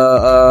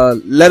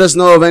 Let us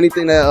know of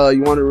anything that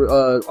you want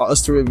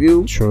us to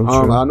review. True.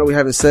 I know we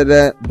haven't said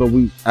that, but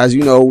as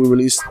you know, we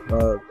release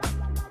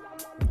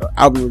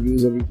album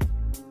reviews every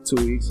 2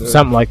 weeks.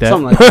 Something like that.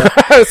 Something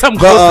close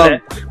to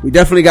that. We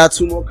definitely got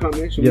 2 more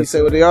coming. Should we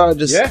say what they are?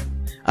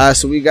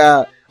 So we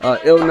got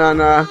Il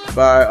Nana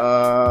by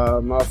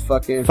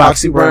motherfucking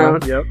Foxy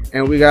Brown. Yep.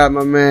 And we got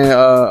my man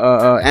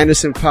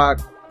Anderson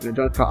 .Paak in a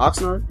joint called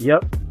Oxnard.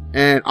 Yep.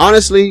 And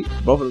honestly,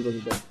 both of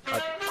them go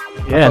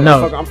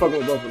I'm fucking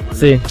with both of them.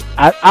 See,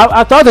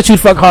 I thought that you'd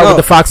fuck hard with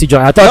the Foxy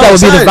joint. I thought that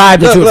would be the vibe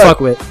that you would fuck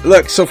with.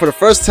 Look, so for the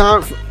first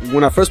time,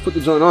 when I first put the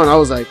joint on, I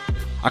was like,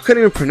 I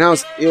couldn't even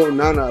pronounce Il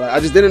Nana. Like, I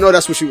just didn't know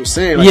that's what she was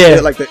saying.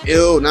 Like, like the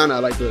Il Nana,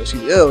 like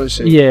she's ill and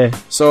shit. Yeah.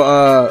 So,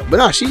 but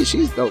nah,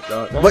 she's dope,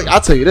 dog. But I'll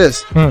tell you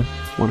this, 100%,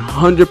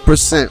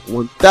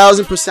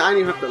 1000%. I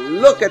didn't even have to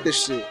look at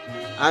this shit.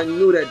 I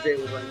knew that day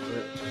was right there.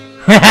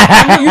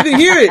 You can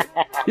hear it.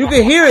 You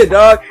can hear it,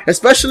 dog.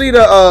 Especially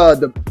the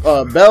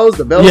bells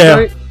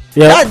joint.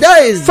 Yeah.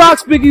 That is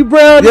Fox Biggie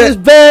Brown is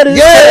bad as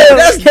hell.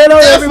 That's can't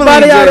on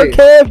everybody. I don't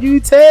care if you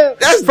tell.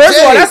 That's first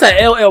of all, that's an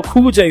LL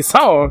Cool J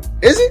song.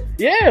 Is it?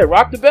 Yeah,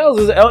 Rock the Bells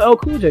is an LL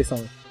Cool J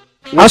song.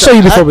 I'll show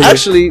you before we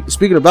actually,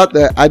 speaking about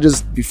that,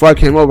 before I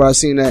came over, I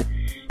seen that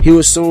he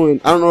was suing.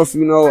 I don't know if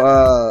you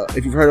know,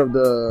 if you've heard of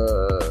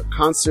the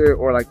concert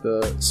or like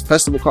the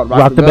festival called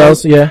Rock the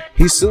Bells. Yeah.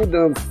 He sued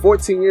them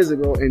 14 years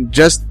ago, and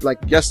just like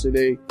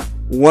yesterday,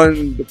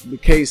 won the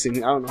case. And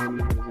I don't know how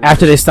many.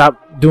 After they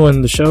stopped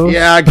doing the show.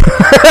 Yeah, I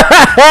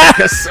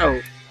guess so.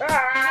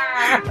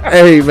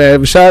 Hey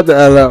man, shout out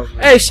to LL.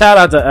 Hey, shout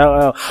out to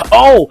LL.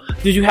 Oh,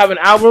 did you have an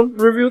album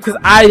review? Because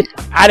I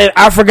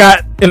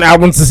forgot an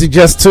album to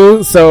suggest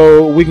too,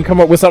 so we can come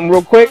up with something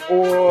real quick,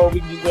 or we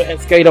can just go ahead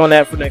and skate on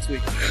that for next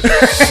week.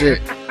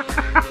 Shit.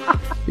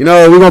 You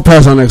know, we're gonna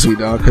pass on next week,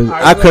 dog, because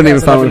I couldn't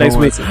even find one next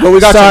week. But we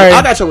got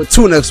I got y'all with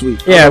 2 next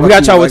week. Yeah, we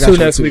got y'all with 2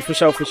 next week, for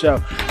sure.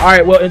 All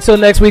right, well, until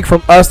next week,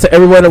 from us to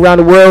everyone around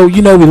the world,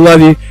 you know we love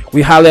you.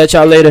 We holler at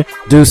y'all later.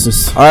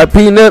 Deuces.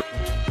 R.I.P. Nip.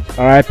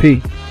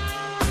 R.I.P.